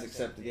 Freddie has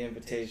accepted the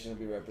invitation to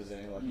be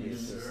representing Lucky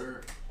Ace.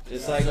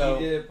 Just like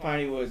he did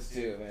Piney Woods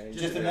too, man.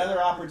 Just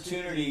another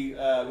opportunity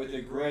with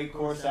a great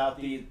course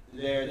out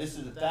there. This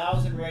is a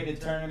 1,000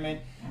 rated tournament.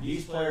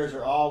 These players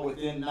are all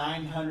within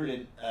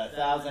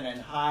 900,000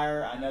 and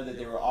higher. I know that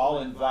they were all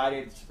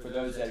invited. For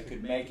those that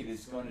could make it,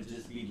 it's going to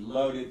just be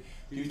loaded.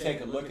 Do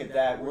take a look at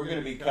that. We're going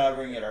to be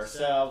covering it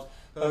ourselves,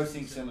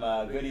 posting some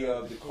video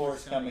of the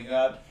course coming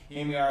up.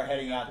 Here we are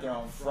heading out there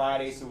on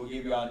Friday, so we'll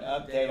give you an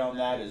update on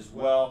that as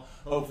well.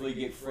 Hopefully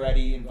get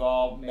Freddie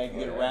involved, maybe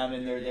get around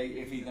in there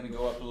if he's going to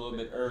go up a little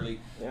bit early.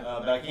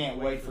 But I can't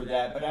wait for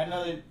that. But I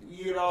know that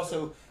you'd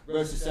also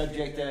broach the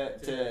subject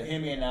to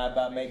Hemi and I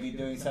about maybe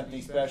doing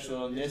something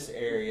special in this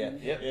area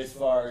as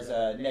far as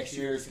next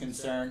year is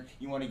concerned.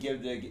 You want to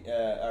give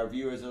our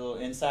viewers a little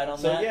insight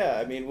on that? So yeah,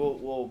 I mean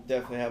we'll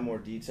definitely have more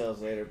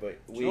details later. But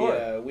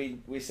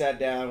we sat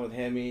down with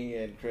Hemi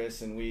and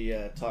Chris and we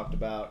talked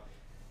about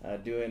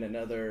doing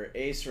another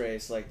ace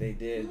race like they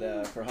did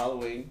for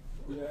Halloween.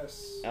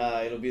 Yes.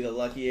 It'll be the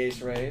Lucky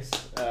Ace race.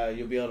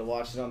 You'll be able to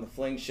watch it on the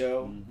Fling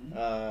Show.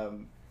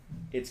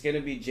 It's going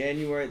to be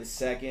January the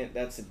 2nd.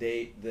 That's the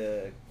date.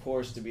 The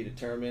course to be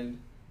determined.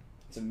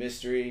 It's a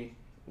mystery.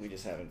 We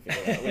just haven't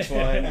figured out which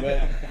one,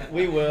 but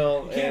we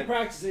will. You can't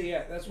practice it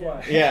yet. That's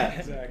why. Yeah,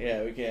 Exactly.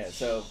 yeah, we can't.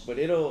 So, but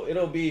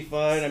it'll be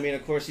fun. I mean,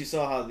 of course, you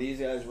saw how these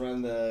guys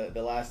run the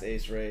last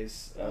Ace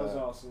race. That was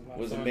awesome.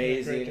 Was Fun.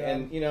 amazing, Great job.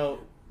 and you know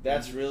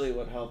that's really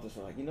what helped us.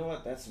 We're like, you know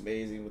what, that's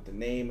amazing with the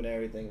name and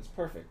everything. It's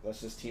perfect. Let's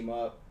just team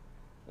up.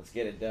 Let's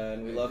get it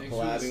done. We love Thanks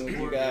for the collabing with you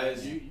support,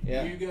 guys.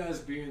 You guys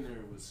being there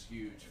was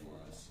huge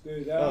for us.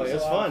 Dude, that Oh, was it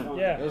was a lot of fun.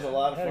 Yeah. It was a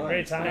lot of Had a fun.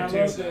 great time. And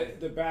I too. love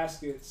the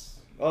baskets.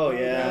 Oh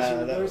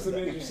yeah, There's some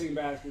interesting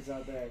baskets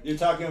out there. You're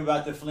talking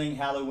about the Fling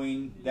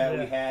Halloween that we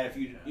Yeah. had.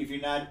 If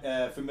you're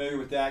not familiar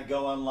with that,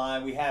 go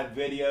online. We have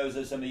videos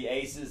of some of the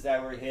aces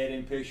that were hit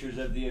and pictures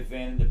of the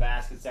event and the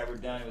baskets that were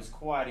done. It was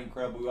quite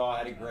incredible. We all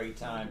had a great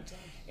time.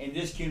 And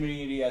this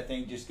community, I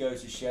think, just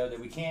goes to show that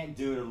we can't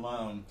do it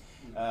alone.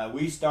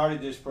 We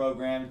started this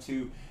program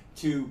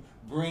to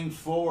bring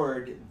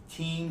forward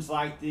teams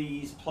like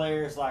these,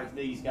 players like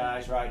these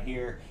guys right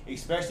here,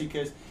 especially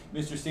because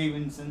Mr.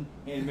 Stevenson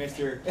and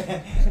Mr.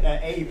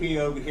 AP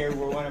over here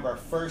were one of our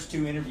first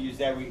 2 interviews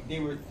that they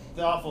were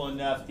thoughtful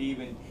enough to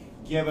even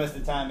give us the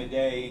time of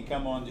day and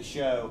come on the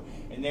show.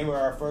 And they were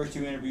our first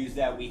 2 interviews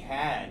that we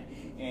had.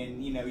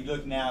 And, you know, you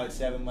look now at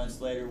 7 months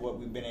later, what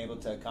we've been able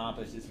to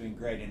accomplish has been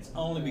great. And it's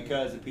only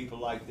because of people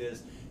like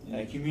this. And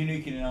the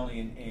community can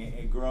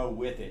only grow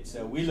with it.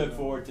 So we look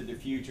forward to the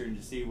future and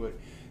to see what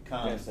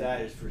comes. Yes,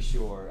 that is for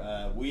sure.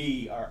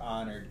 We are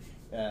honored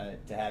to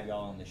have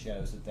y'all on the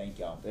show. So thank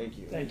y'all. Thank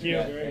you. Thank you.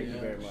 Yeah, thank you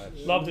very much.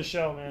 Love the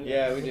show, man.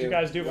 Yeah, we what do. you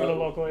guys do for the Well,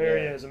 local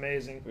area yeah. is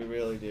amazing. We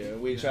really do.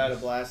 We try to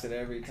blast it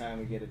every time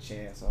we get a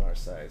chance on our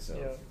site, so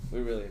Yeah. we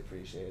really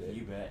appreciate it.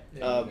 You bet.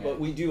 But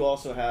we do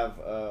also have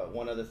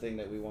one other thing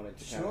that we wanted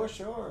to kind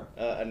Sure.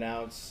 of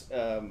announce.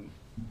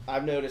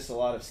 I've noticed a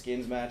lot of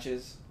skins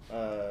matches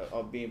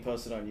being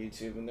posted on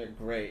YouTube, and they're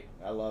great.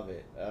 I love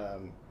it.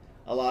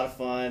 A lot of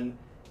fun,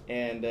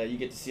 and you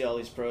get to see all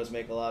these pros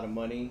make a lot of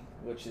money,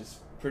 which is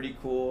pretty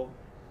cool.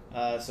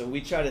 So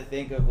we try to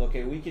think of,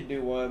 okay, we could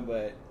do one,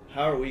 but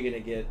how are we going to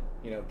get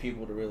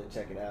people to really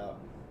check it out?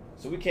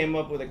 So we came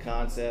up with a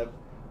concept.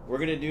 We're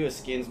going to do a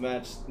skins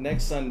match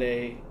next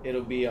Sunday.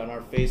 It'll be on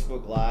our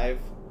Facebook Live,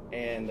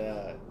 and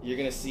you're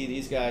going to see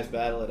these guys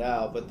battle it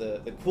out. But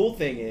the cool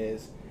thing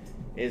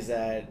is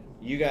that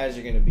you guys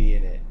are going to be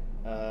in it.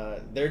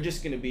 They're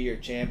just going to be your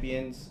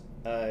champions.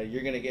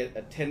 You're going to get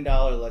a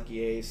 $10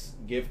 Lucky Ace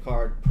gift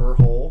card per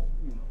hole.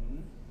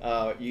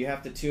 You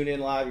have to tune in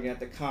live. You're going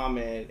to have to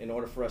comment in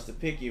order for us to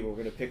pick you. We're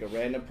going to pick a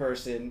random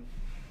person.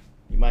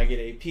 You might get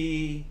AP,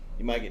 you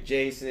might get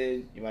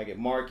Jason, you might get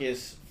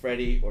Marcus,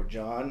 Freddie, or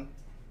John.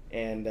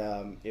 And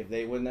if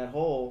they win that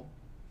hole,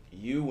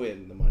 you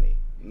win the money,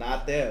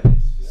 not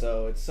them.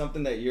 So it's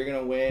something that you're going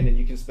to win, and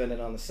you can spend it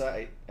on the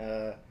site.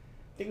 I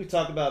think we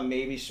talked about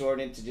maybe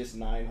shortening it to just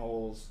 9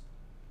 holes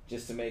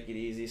just to make it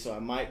easy. So I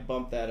might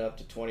bump that up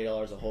to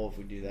 $20 a hole if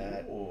we do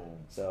that. Ooh.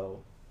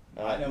 So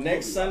I know next we'll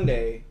be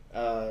Sunday,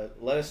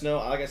 let us know.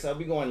 Like I said, I'll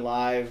be going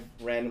live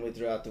randomly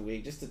throughout the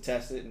week just to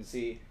test it and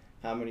see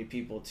how many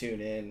people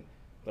tune in.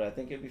 But I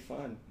think it'd be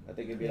fun. I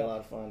think it'd be a lot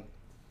of fun.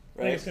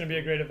 I think it's going to be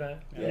a great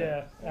event.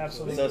 Yeah,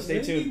 absolutely. So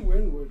stay tuned.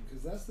 Maybe Wynwood,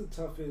 because that's the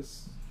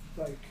toughest,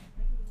 like,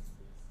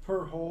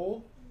 per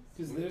hole.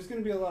 Because there's going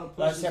to be a lot of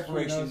A lot of pushes between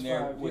separation those there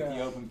 5, with the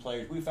open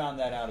players. We found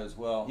that out as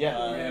well. Yeah.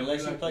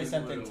 Unless we you like play Wynwood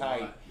something a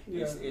tight, lot.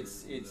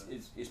 it's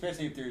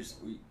especially if you're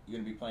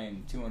going to be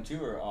playing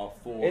 2-on-2 or all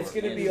 4. It's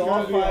going to And be it's all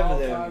gonna be 5 of all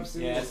them. 5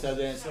 series. Yeah, so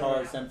then it's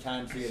hard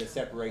sometimes to get a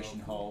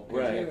separation hole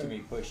because Right. you have to be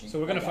pushing. So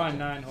we're going to find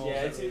 9 holes.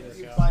 Yeah, that we pick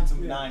you out. find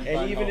some Yeah. 9 And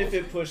fun even holes. if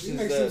it pushes You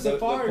the make some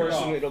safari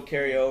person, golf. it'll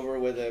carry over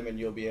with them, and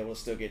you'll be able to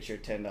still get your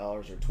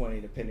 $10 or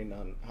 $20 depending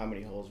on how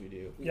many holes we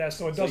do. Yeah,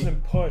 so it So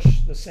doesn't push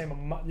the same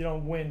amount. You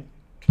don't win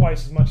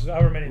twice as much as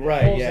however many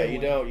Right, holes yeah, they you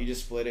win. don't. You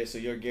just split it, so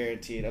you're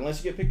guaranteed.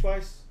 Unless you get picked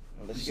twice.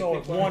 Unless you So get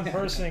if picked one twice.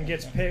 person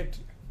gets picked,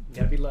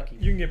 Gotta be lucky.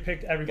 you can get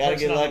picked every Gotta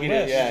person get on lucky the to-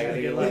 list. yeah, You gotta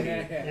gotta get lucky.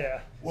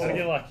 Yeah, Well, gotta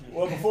get lucky.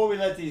 Well, before we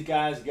let these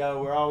guys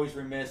go, we're always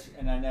remiss,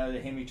 and I know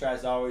that Hemi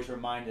tries to always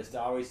remind us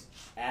to always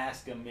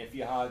ask them if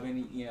you have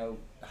any,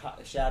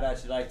 shout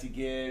outs you'd like to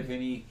give,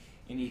 any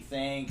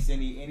thanks,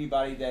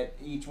 anybody that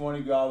each one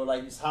of y'all would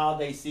like. It's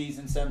holiday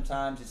season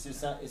sometimes.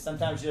 It's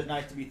sometimes just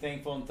nice to be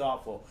thankful and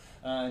thoughtful.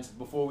 And so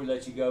before we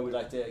let you go, we'd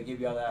like to give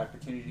y'all that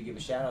opportunity to give a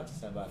shout out to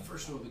somebody.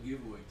 First of all, the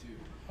giveaway too.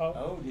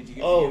 Oh, did you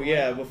get Oh the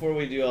yeah, giveaway? before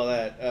we do all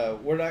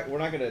that, we're not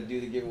gonna do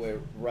the giveaway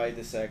right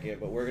this second,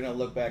 but we're gonna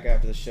look back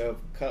after the show.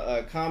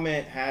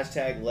 Comment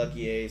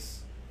 #LuckyAce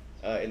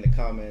in the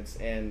comments,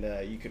 and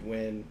you could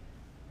win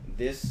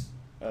this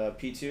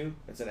P2.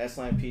 It's an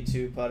S-Line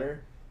P2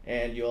 putter,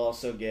 and you'll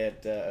also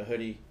get a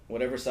hoodie,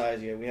 whatever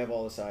size you have. We have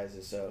all the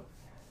sizes, so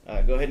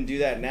go ahead and do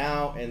that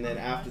now, and then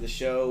after the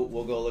show,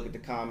 we'll go look at the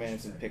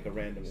comments and pick a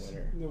random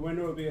winner. The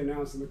winner will be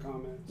announced in the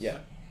comments. Yeah.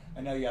 I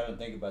know y'all don't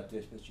think about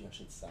this, but y'all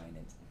should sign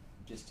it.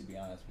 Just to be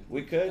honest with you.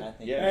 We could. I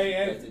think Yeah. Hey,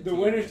 as a the team,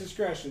 winner's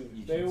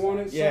discretion. They should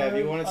want it sign. Yeah, signed.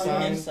 if you want it on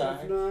signed. the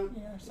inside. If not,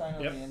 Yeah, sign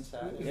on Yep. the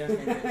inside. Yeah. I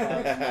think that's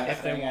a nice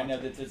If they thing. I want know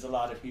to. that there's a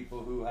lot of people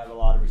who have a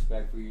lot of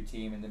respect for your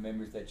team and the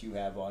members that you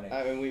have on it.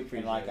 I mean, we appreciate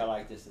And like it. I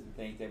like to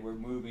think that we're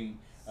moving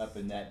up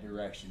in that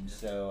direction.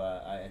 So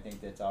I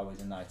think that's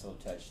always a nice little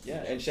touch.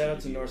 Yeah, and shout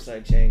out to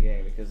Northside Chain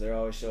Gang because they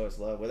always show us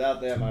love.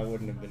 Without them, I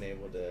wouldn't have been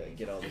able to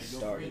get all this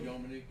started.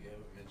 Dominique, you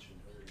haven't mentioned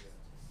her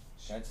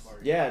yet. That's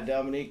Yeah,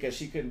 Dominica,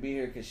 she couldn't be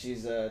here because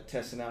she's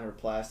testing out her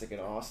plastic in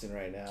Austin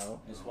right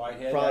now. Miss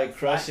Whitehead. Probably that's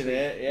crushing Flat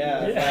it. Creek.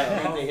 Yeah.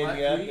 Yeah. They hit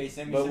me up. They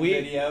sent me But some we-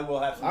 video. We'll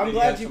have some I'm videos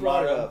glad you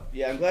brought it tomorrow. up.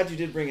 Yeah, I'm glad you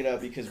did bring it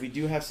up because we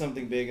do have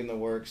something big in the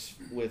works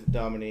with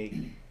Dominique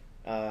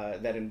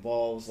that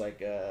involves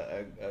like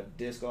a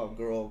disc golf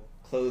girl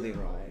clothing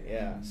line.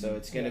 Yeah, so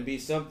it's going to be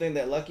something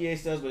that Lucky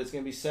Ace does, but it's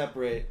going to be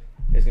separate.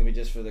 It's going to be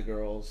just for the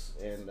girls,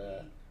 and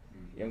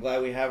I'm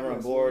glad we have her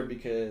on board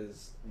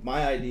because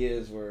my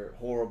ideas were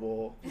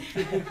horrible.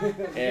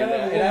 And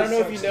I don't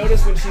know if you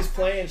notice when she's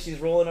playing, she's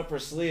rolling up her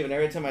sleeve, and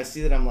every time I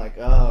see that, I'm like,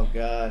 oh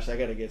gosh, I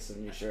got to get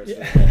some new shirts. For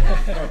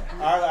that.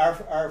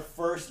 Our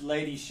first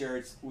lady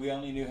shirts, we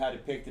only knew how to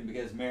pick them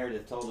because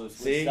Meredith told us which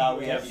See? style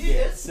we had to See,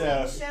 get. the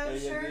So, Fling Show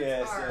shirts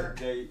yeah, are-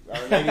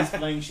 our ladies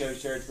Fling Show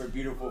shirts were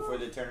beautiful for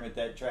the tournament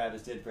that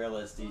Travis did for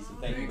LSD. So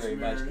thank you very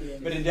much.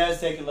 But it does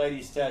take a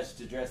lady's touch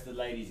to dress the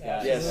ladies,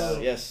 guys. Yes, So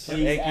yes.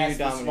 please Thank you, ask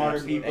the Dominic. smarter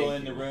people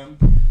Thank in you. the room.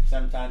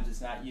 Sometimes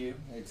it's not you,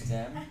 it's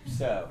them.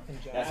 So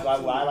that's why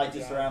I like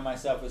to surround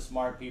myself with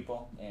smart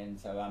people, and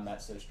so I'm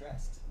not so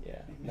stressed. Yeah.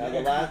 Now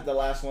the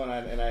last one,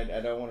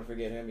 I don't want to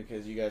forget him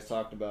because you guys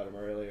talked about him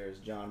earlier, is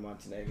John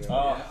Montenegro.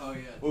 Oh,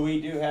 well,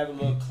 we do have a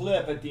little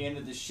clip at the end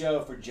of the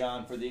show for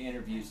John for the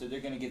interview, so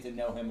they're going to get to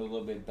know him a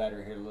little bit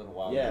better here in a little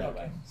while. Yeah.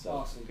 Okay. So,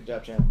 Awesome. good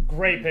job, champ.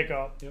 Great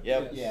pickup.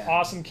 Yep. Yeah.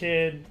 Awesome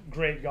kid.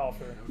 Great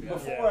golfer.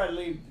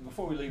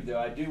 Before we leave though,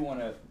 I do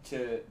want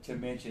to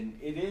mention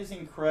it is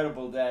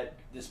incredible that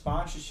the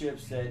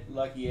sponsorships that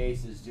Lucky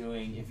Ace is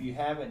doing. If you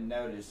haven't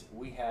noticed,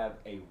 we have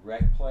a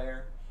rec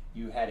player.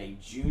 You had a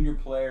junior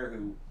player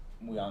who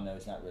we all know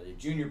is not really a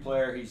junior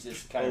player. He's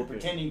just kind of Open.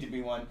 pretending to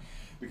be one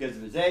because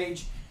of his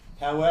age.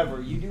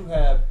 However, you do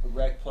have a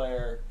rec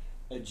player,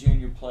 a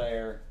junior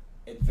player,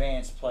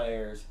 advanced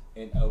players,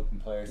 and open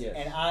players. Yes.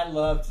 And I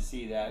love to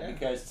see that Yeah.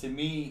 because to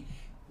me,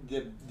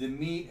 the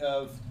meat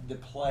of the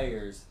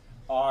players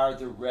are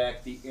the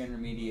rec, the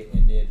intermediate,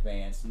 and the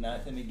advanced.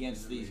 Nothing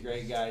against these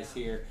great guys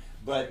here,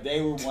 but they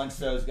were once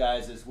those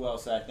guys as well,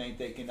 so I think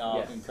they can all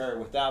Yes. concur.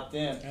 Without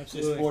them,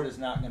 Absolutely. the sport is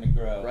not going to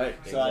grow. Right,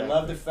 So I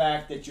love exactly. the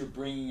fact that you're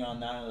bringing on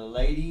not only the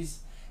ladies,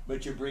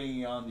 but you're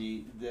bringing on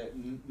the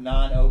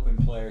non-open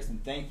players,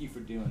 and thank you for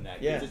doing that.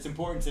 'Cause Yeah. it's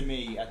important to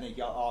me. I think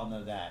y'all all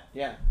know that.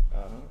 Yeah.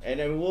 And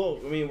then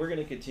we're going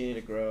to continue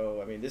to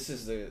grow. I mean, this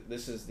is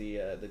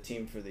the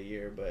team for the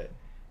year, but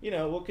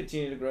we'll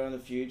continue to grow in the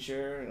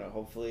future, and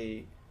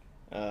hopefully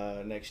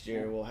next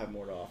year we'll have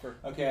more to offer.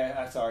 Okay,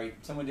 I'm sorry.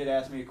 Someone did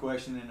ask me a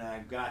question, and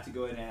I've got to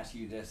go ahead and ask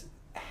you this.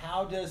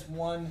 How does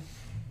one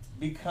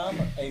become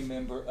a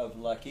member of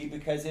Lucky?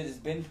 Because it has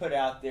been put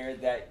out there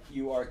that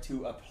you are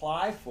to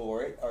apply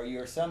for it, or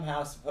you're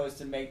somehow supposed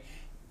to make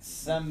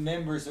some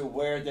members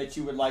aware that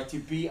you would like to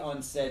be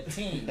on said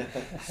team.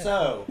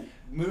 So,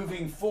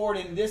 moving forward,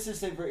 and this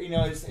is,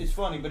 it's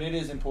funny, but it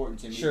is important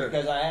to me. Sure.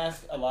 Because I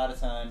ask a lot of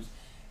times,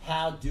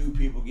 how do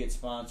people get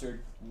sponsored?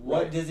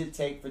 What Right. does it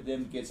take for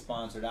them to get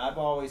sponsored? I've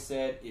always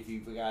said if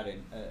you've got a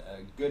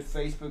good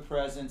Facebook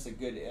presence, a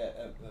good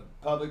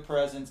public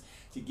presence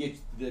to get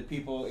the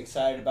people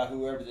excited about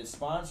whoever that's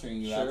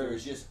sponsoring you out Sure. there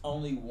is just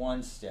only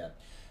one step.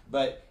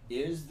 But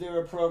is there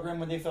a program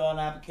when they fill out an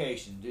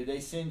application? Do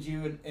they send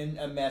you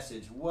a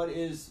message? What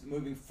is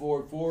moving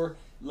forward for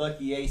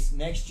Lucky Ace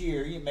next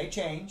year? It may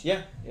change.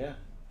 Yeah.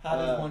 How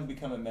does one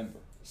become a member?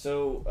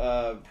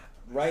 So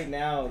right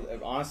now,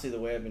 honestly, the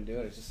way I've been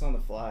doing it is just on the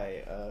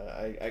fly.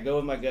 I go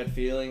with my gut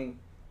feeling.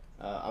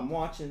 I'm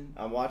watching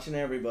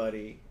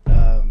everybody.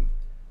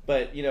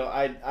 But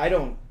I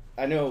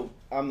know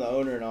I'm the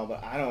owner and all,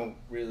 but I don't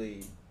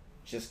really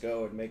just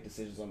go and make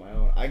decisions on my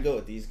own. I go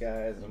with these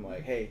guys, and I'm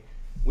like, hey,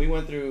 we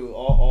went through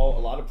a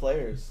lot of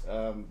players.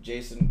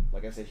 Jason,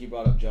 like I said, he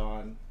brought up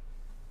John.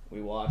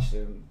 We watched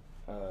him.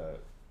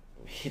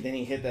 Then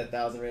he hit that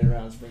 1,000 rated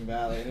round in Spring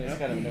Valley, and it's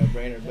kind of a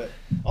no-brainer. But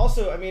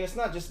also, I mean, it's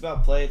not just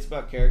about play; it's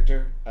about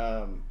character.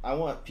 I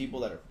want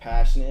people that are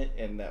passionate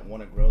and that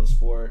want to grow the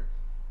sport,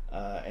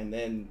 and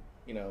then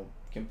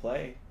can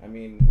play. I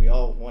mean, we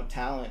all want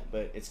talent,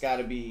 but it's got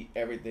to be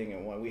everything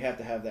in one. We have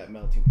to have that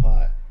melting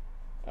pot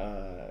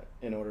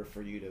in order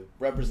for you to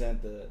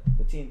represent the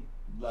team.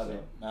 Love So,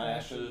 it. I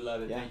absolutely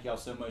love it. Yeah. Thank y'all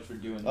so much for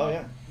doing that. Oh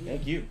yeah,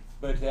 thank you.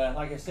 But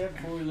like I said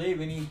before we leave,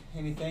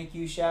 any thank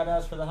you shout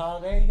outs for the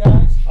holiday, you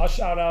guys? I'll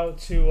shout out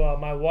to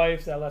my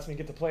wife that lets me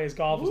get to play as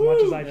golf as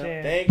much as I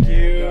can. Thank And,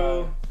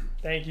 you.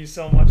 thank you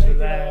so much for Thank you,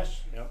 that.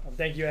 Ash.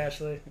 Thank you,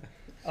 Ashley.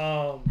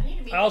 I need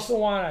to meet I also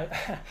want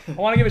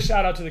to give a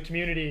shout out to the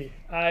community.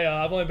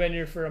 I've only been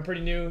here I'm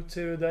pretty new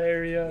to the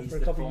area for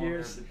a couple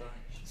years.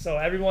 So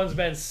everyone's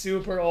been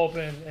super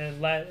open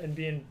and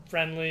being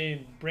friendly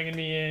and bringing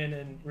me in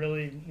and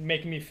really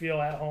making me feel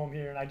at home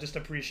here. And I just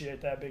appreciate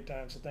that big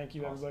time. So thank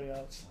you, everybody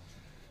else.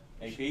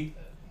 AP?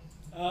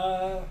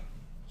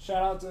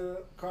 Shout out to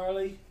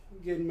Carly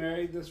getting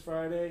married this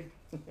Friday.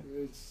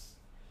 It's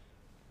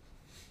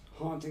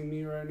haunting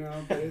me right now,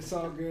 but it's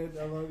all good.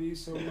 I love you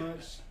so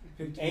much.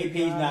 AP's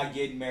not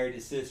getting married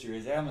to sister.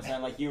 Is that almost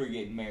sound like you were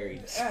getting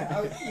married?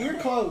 We're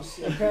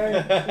close,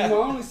 okay? You're my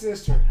only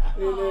sister.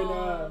 And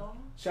then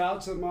shout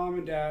out to Mom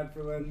and Dad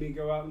for letting me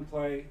go out and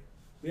play.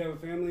 We have a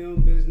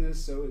family-owned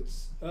business, so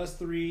it's us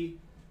three.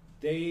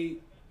 They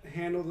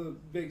handle the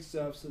big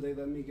stuff, so they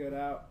let me get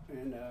out.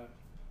 And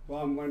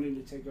while I'm learning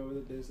to take over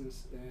the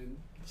business. And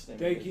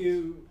thank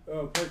you,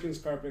 Perkins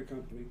Carpet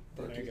Company.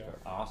 There you go.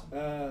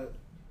 Awesome.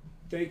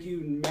 Thank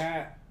you,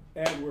 Matt,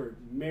 Edward,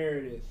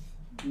 Meredith,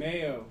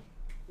 Mayo.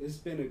 It's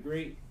been a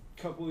great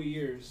couple of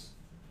years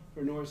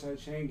for Northside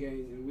Chain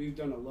Gang, and we've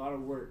done a lot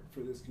of work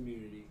for this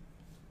community.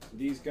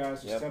 These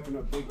guys are stepping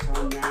up big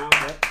time now.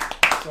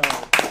 So,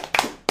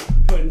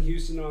 putting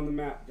Houston on the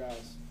map,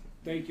 guys.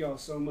 Thank y'all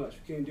so much.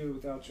 We can't do it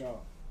without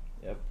y'all.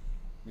 Yep.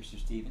 Mr.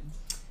 Stevens?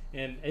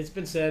 And it's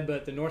been said,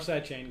 but the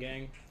Northside Chain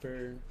Gang,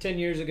 for 10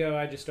 years ago,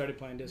 I just started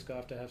playing disc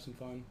golf to have some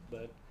fun.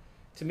 But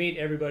to meet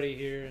everybody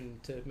here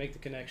and to make the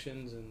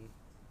connections and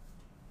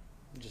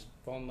just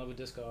fall in love with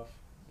disc golf,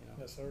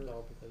 Yes, sir. It's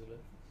all because of it.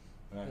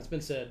 Right. It's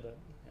been said, but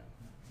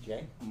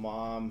Jay?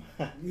 Mom.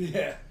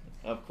 Yeah.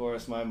 Of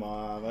course, my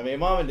mom. I mean,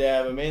 Mom and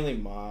Dad, but mainly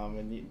Mom.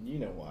 And you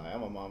know why.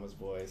 I'm a mama's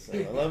boy, so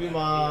I love you,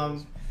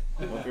 Mom.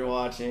 I hope you're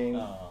watching.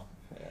 Oh.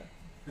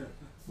 Yeah.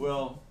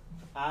 Well,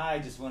 I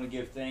just want to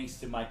give thanks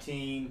to my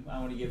team. I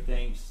want to give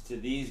thanks to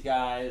these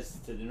guys,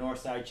 to the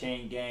Northside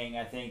Chain Gang.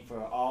 I think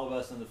for all of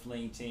us on the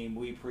Fling team,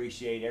 we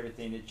appreciate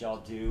everything that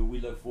y'all do. We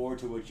look forward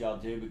to what y'all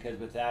do because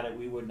without it,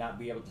 we would not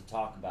be able to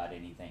talk about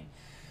anything.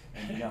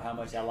 And you know how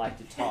much I like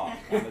to talk.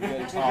 I'm a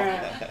good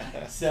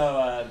talker.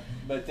 So,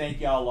 but thank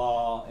y'all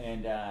all,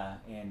 and I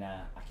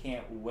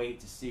can't wait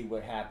to see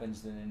what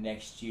happens in the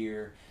next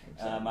year.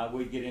 I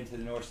would get into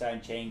the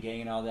Northside Chain Gang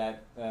and all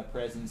that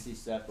presidency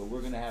stuff, but we're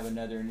going to have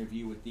another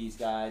interview with these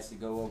guys to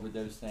go over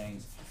those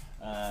things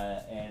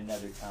and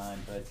another time.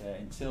 But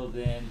until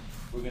then,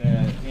 we're going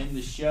to end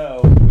the show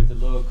with a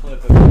little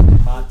clip of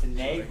Mr.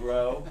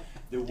 Montenegro,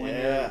 the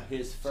winner of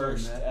his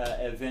first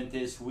event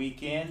this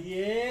weekend.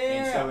 Yeah.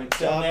 And so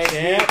until next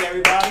week,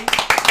 everybody,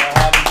 y'all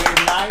have a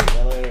good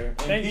night.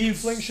 Thank you,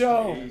 Fling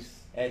Show.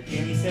 As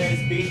Jimmy says,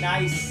 be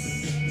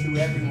nice to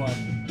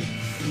everyone.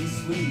 Be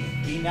sweet.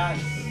 Be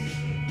nice.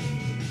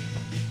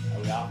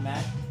 Are we off,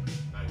 Matt?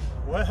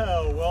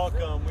 Well,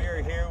 welcome. We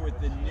are here with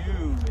the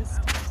new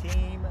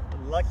Team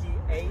Lucky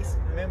Ace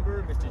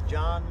member, Mr.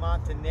 John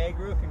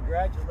Montenegro.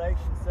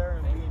 Congratulations,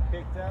 sir, on being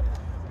picked up.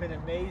 It's been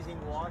amazing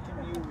watching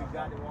you. We've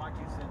got to watch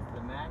you since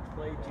the Match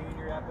Play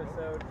Junior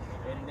episode,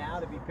 and now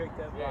to be picked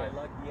up by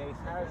Lucky Ace.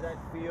 How does that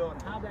feel,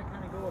 and how did that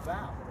kind of go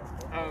about?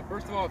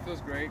 First of all, it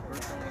feels great.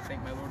 First, I want to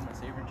thank my Lord and my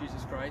Savior,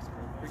 Jesus Christ,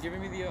 for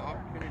giving me the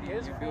opportunity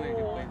and the ability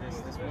to play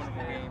this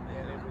wonderful game.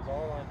 And it was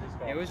all on disc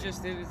golf. It was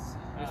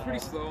pretty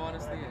slow,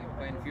 honestly.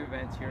 Playing a few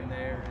events here and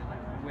there,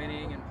 and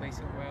winning and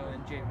placing well.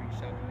 And Jay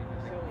reached out to me. He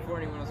was like, before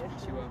anyone else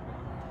picks you up,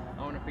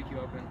 I want to pick you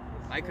up. And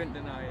I couldn't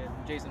deny it.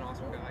 Jay's an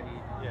awesome guy.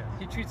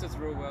 He treats us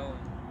real well,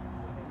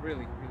 and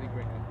really, really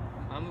great.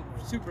 I'm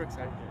super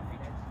excited for the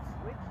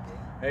future.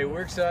 Hey,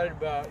 we're excited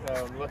about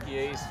Lucky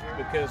Ace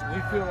because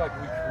we feel like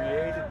we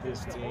created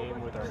this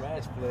team with our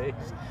match plays.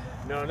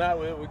 No, not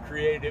that we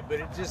created it, but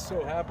it just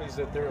so happens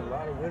that there are a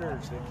lot of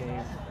winners that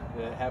came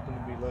that happen to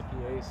be Lucky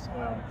Ace.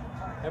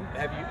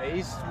 Have you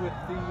aced with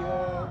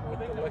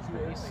the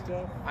Lucky Ace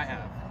stuff? I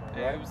have.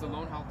 Right. It was the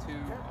Lone Hall 2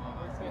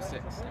 on 06 in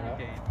the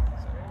game.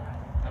 So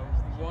that was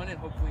the one, and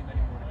hopefully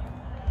many more to come.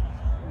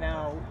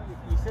 Now,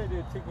 you said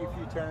it took you a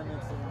few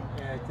tournaments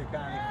and, to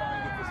kind of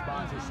finally get the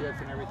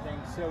sponsorships and everything.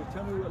 So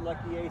tell me what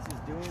Lucky Ace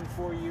is doing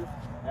for you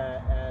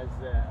as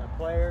a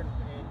player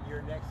and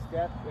your next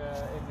step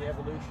in the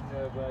evolution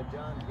of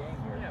John's game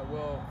here. Yeah,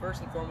 well,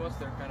 first and foremost,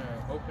 they're kind of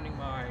opening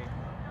my,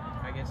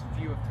 I guess,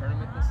 view of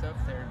tournaments and stuff.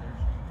 They're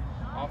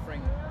offering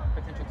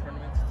potential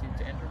tournaments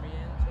to enter me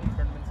in, so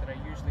tournaments that I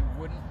usually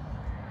wouldn't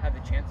have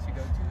the chance to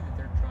go to, that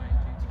they're trying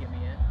to get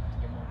me in, to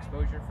get more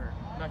exposure for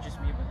not just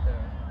me, but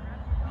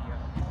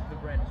the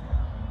brand as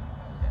well.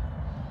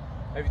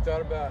 Yeah. Have you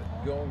thought about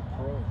going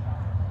pro?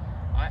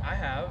 I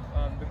have.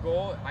 The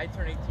goal, I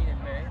turn 18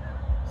 in May,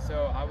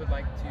 so I would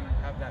like to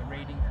have that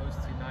rating close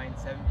to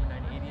 970,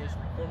 980ish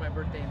before my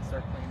birthday and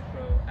start playing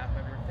pro at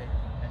my birthday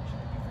and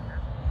should be from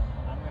there.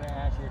 I'm going to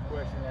ask you a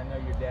question. I know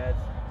your dad's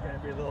going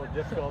to be a little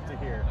difficult to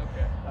hear.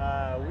 Okay.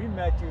 We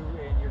met you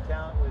and your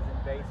talent was in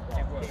baseball.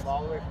 It was. You came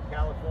all the way from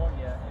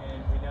California, and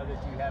we know that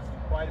you have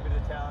quite a bit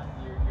of talent.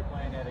 You're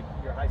playing at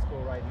your high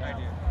school right now. I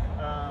do.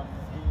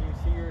 Do you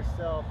see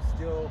yourself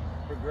still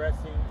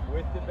progressing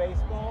with the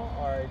baseball,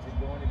 or is it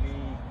going to be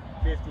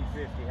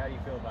 50-50? How do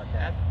you feel about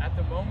that? At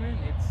the moment,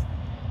 it's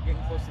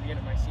getting close to the end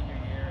of my senior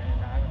year,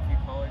 and I have a few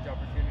college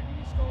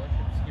opportunities,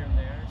 scholarships here and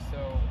there. So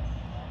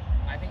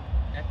I think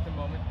at the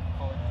moment,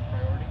 college is a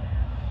priority.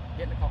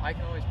 getting to college, I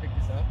can always pick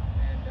this up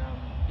and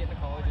getting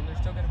to college, and there's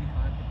still going to be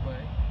time to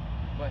play,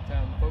 but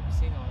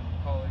focusing on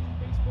college and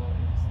baseball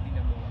is the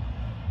number one.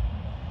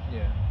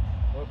 Yeah.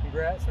 Well,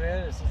 congrats,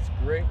 man. It's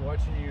great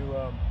watching you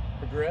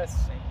progress.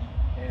 Thank you.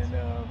 And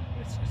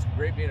it's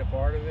great being a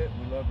part of it.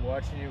 We love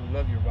watching you. We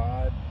love your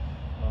vibe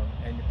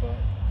and your putt.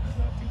 It's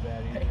not too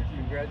bad either.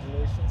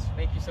 Congratulations.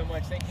 Thank you so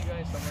much. Thank you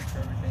guys so much for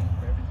everything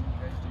you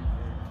guys do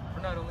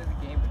for not only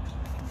the game but just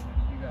for the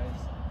community.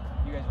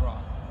 You guys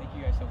rock. Thank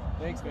you guys so much.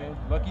 Thanks, man.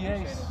 Lucky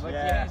Ace. Lucky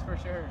Yeah. Ace for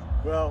sure.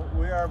 Well,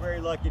 we are very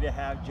lucky to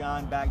have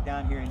John back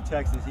down here in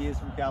Texas. He is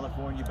from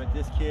California, but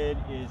this kid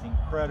is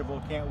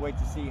incredible. Can't wait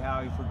to see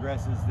how he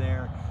progresses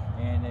there.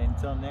 And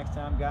until next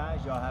time,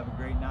 guys, y'all have a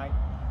great night.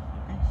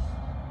 Peace.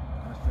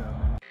 Nice job,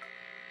 man.